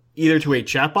go either to a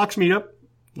Chatbox meetup,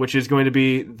 which is going to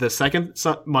be the second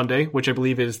Monday, which I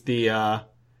believe is the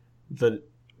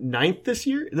 9th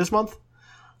this month.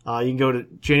 You can go to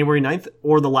January 9th,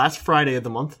 or the last Friday of the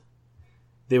month.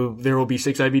 There will be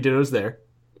 6 IV Dittos there.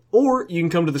 Or you can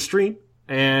come to the stream,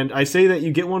 and I say that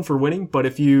you get one for winning, but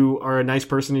if you are a nice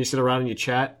person and you sit around and you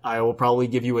chat, I will probably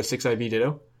give you a 6 IV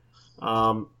Ditto.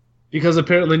 Because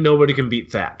apparently nobody can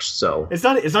beat Thatch, so. It's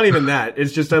not even that.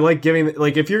 It's just I like giving,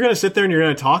 like, if you're gonna sit there and you're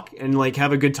gonna talk and, like,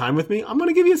 have a good time with me, I'm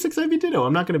gonna give you a 6 IV Ditto.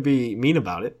 I'm not gonna be mean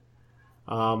about it.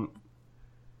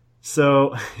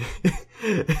 So,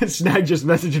 Snag just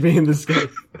messaged me in the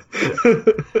Skype.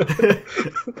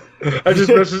 I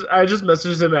just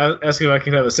messaged him asking if I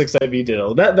can have a 6 IV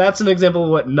Ditto. That's an example of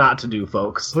what not to do,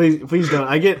 folks. Please don't.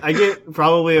 I get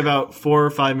probably about 4 or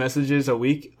 5 messages a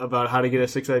week about how to get a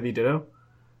 6 IV Ditto.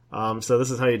 So this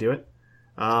is how you do it.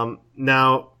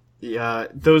 Now,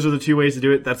 those are the 2 ways to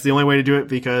do it. That's the only way to do it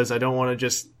because I don't want to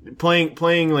just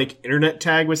playing like internet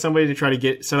tag with somebody to try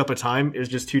to set up a time is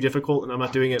just too difficult, and I'm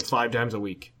not doing it 5 times a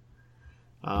week.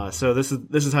 So this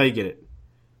is how you get it.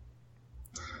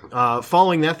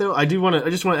 Following that though, I just want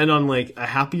to end on like a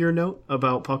happier note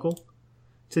about Puckle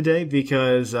today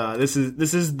because this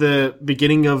is the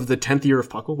beginning of the 10th year of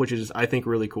Puckle, which is I think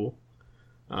really cool.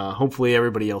 Hopefully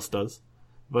everybody else does.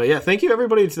 But yeah, thank you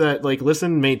everybody that like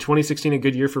listened, made 2016 a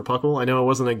good year for Puckle. I know it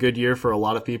wasn't a good year for a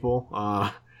lot of people.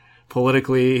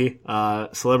 Politically,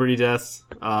 celebrity deaths,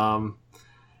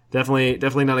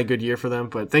 definitely not a good year for them,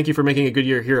 but thank you for making a good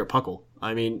year here at Puckle.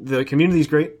 I mean, the community's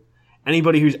great.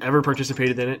 Anybody who's ever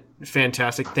participated in it,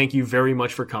 fantastic. Thank you very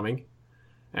much for coming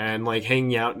and like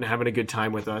hanging out and having a good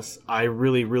time with us. I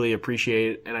really, really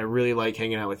appreciate it, and I really like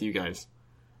hanging out with you guys.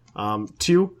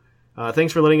 2,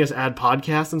 thanks for letting us add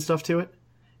podcasts and stuff to it.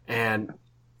 And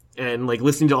like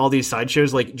listening to all these side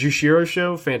shows like Jushiro's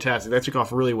show, fantastic. That took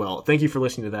off really well. Thank you for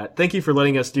listening to that. Thank you for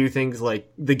letting us do things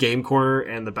like the Game Corner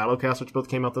and the Battlecast, which both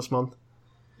came out this month.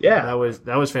 Yeah.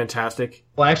 That was fantastic.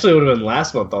 Well, actually, it would have been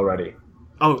last month already.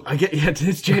 Oh,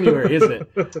 it's January, isn't it?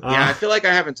 Yeah, I feel like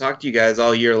I haven't talked to you guys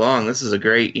all year long. This is a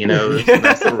great, this is a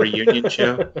nice little reunion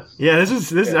show. Yeah,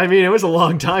 this. I mean, it was a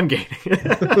long time game.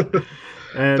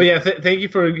 But yeah, thank you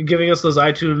for giving us those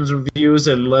iTunes reviews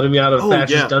and letting me out of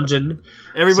Thatcher's dungeon.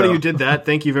 Everybody who did that,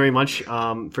 thank you very much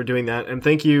for doing that, and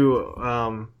thank you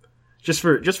just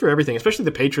for everything, especially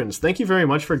the patrons. Thank you very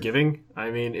much for giving.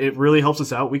 I mean, it really helps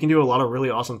us out. We can do a lot of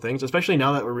really awesome things, especially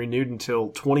now that we're renewed until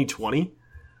 2020.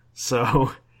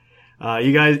 So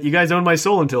you guys own my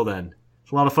soul until then.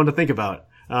 It's a lot of fun to think about.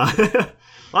 A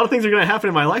lot of things are going to happen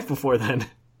in my life before then.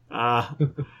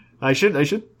 I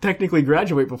should technically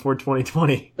graduate before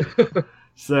 2020.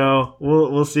 So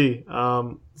we'll see.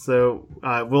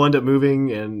 We'll end up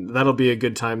moving, and that'll be a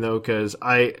good time though, because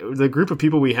the group of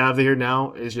people we have here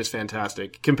now is just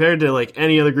fantastic compared to like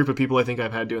any other group of people I think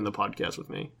I've had doing the podcast with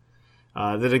me.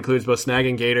 That includes both Snag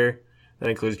and Gator. That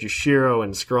includes Jushiro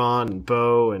and Scrawn and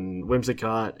Bo and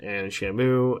Whimsicott and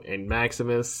Shamu and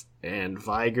Maximus and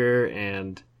Viger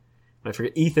and I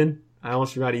forget Ethan. I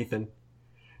almost forgot Ethan.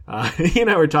 He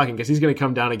and I were talking because he's going to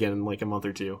come down again in like a month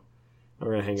or 2. We're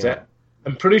going to hang out.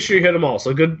 I'm pretty sure you hit them all,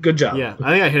 so good job. Yeah,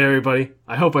 I think I hit everybody.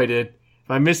 I hope I did.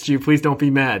 If I missed you, please don't be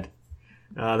mad.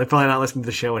 They're probably not listening to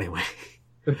the show anyway.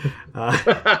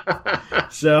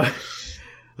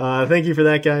 Thank you for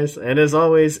that, guys. And as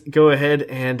always, go ahead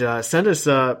and send us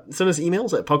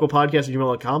emails at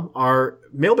pucklepodcast@gmail.com. Our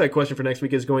mailbag question for next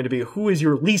week is going to be, who is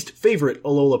your least favorite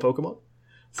Alola Pokemon?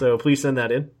 So please send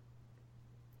that in.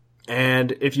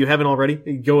 And if you haven't already,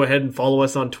 go ahead and follow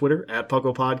us on Twitter at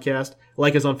Puckle Podcast.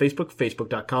 Like us on Facebook,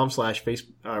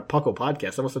 facebook.com/Puckle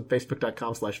Podcast. I almost said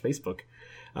facebook.com/Facebook.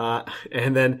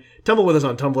 And then tumble with us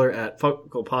on Tumblr at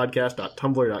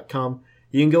pucklepodcast.tumblr.com.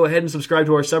 You can go ahead and subscribe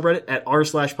to our subreddit at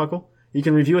r/Puckle. You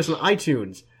can review us on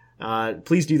iTunes.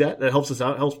 Please do that. That helps us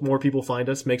out, helps more people find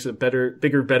us, makes it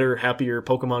bigger, better, happier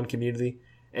Pokemon community.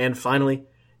 And finally,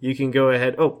 you can go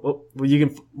ahead. You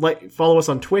can follow us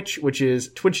on Twitch, which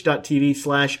is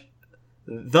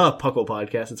twitch.tv/the_Puckle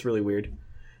Podcast. It's really weird.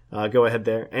 Go ahead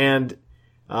there. And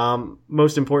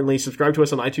most importantly, subscribe to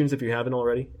us on iTunes if you haven't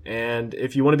already. And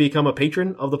if you want to become a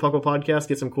patron of the Puckle Podcast,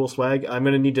 get some cool swag. I'm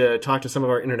going to need to talk to some of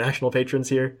our international patrons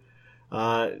here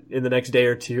in the next day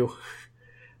or 2.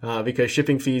 Because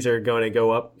shipping fees are going to go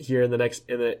up here in the next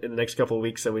couple of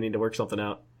weeks, so we need to work something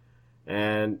out.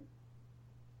 And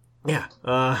yeah,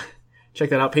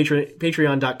 check that out,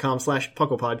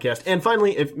 patreon.com/Puckle Podcast. And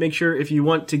finally, make sure if you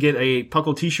want to get a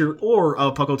Puckle t-shirt or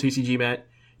a Puckle TCG mat,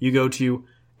 you go to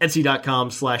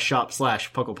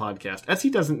etsy.com/shop/Puckle Podcast.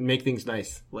 Etsy doesn't make things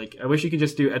nice. Like, I wish you could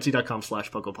just do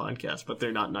etsy.com/Puckle Podcast, but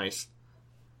they're not nice.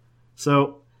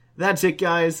 So that's it,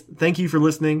 guys. Thank you for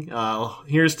listening.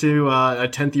 Here's to a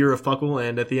 10th year of Puckle,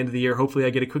 and at the end of the year, hopefully I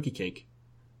get a cookie cake.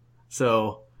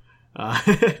 So,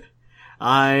 here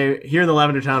in the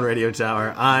Lavender Town Radio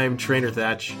Tower, I'm Trainer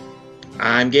Thatch.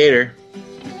 I'm Gator.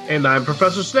 And I'm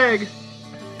Professor Snag.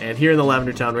 And here in the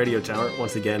Lavender Town Radio Tower,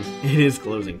 once again, it is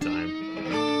closing time.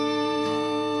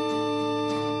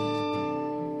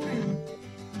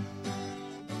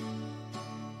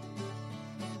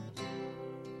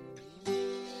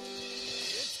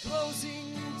 It's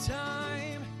closing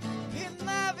time in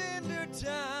Lavender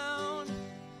Town.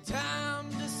 Time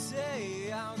to say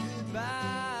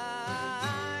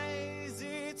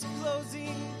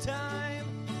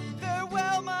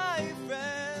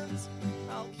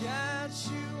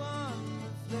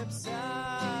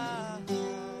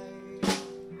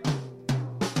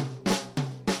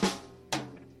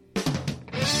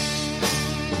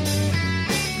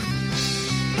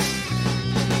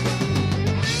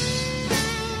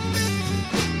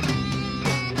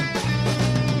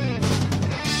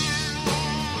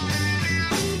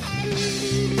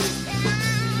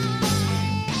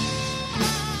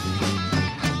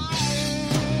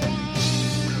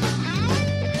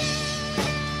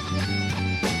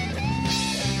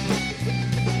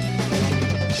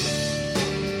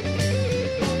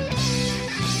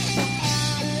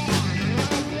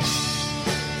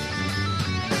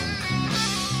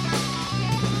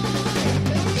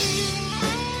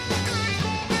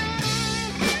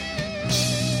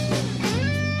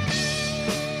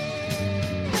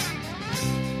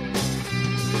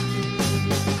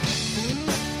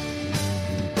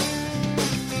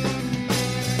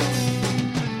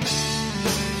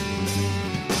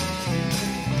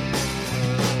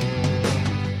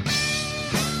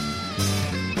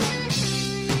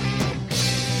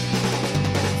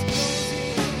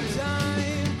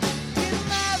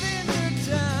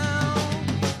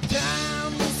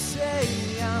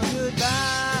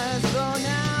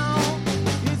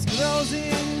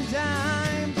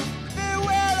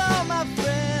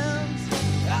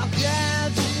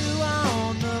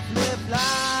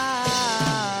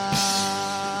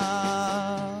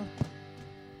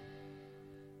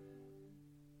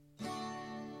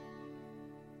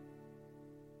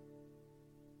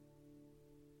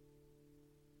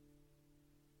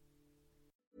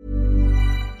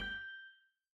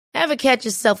Ever catch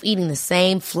yourself eating the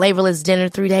same flavorless dinner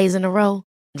 3 days in a row?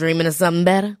 Dreaming of something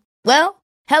better? Well,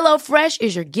 HelloFresh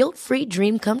is your guilt-free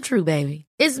dream come true, baby.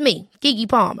 It's me, Keke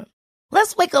Palmer.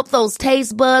 Let's wake up those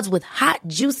taste buds with hot,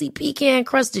 juicy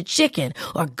pecan-crusted chicken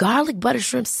or garlic butter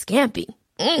shrimp scampi.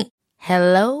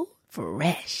 Hello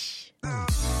Fresh.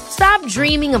 Stop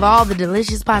dreaming of all the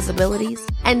delicious possibilities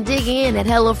and dig in at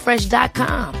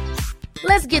HelloFresh.com.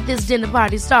 Let's get this dinner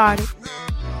party started.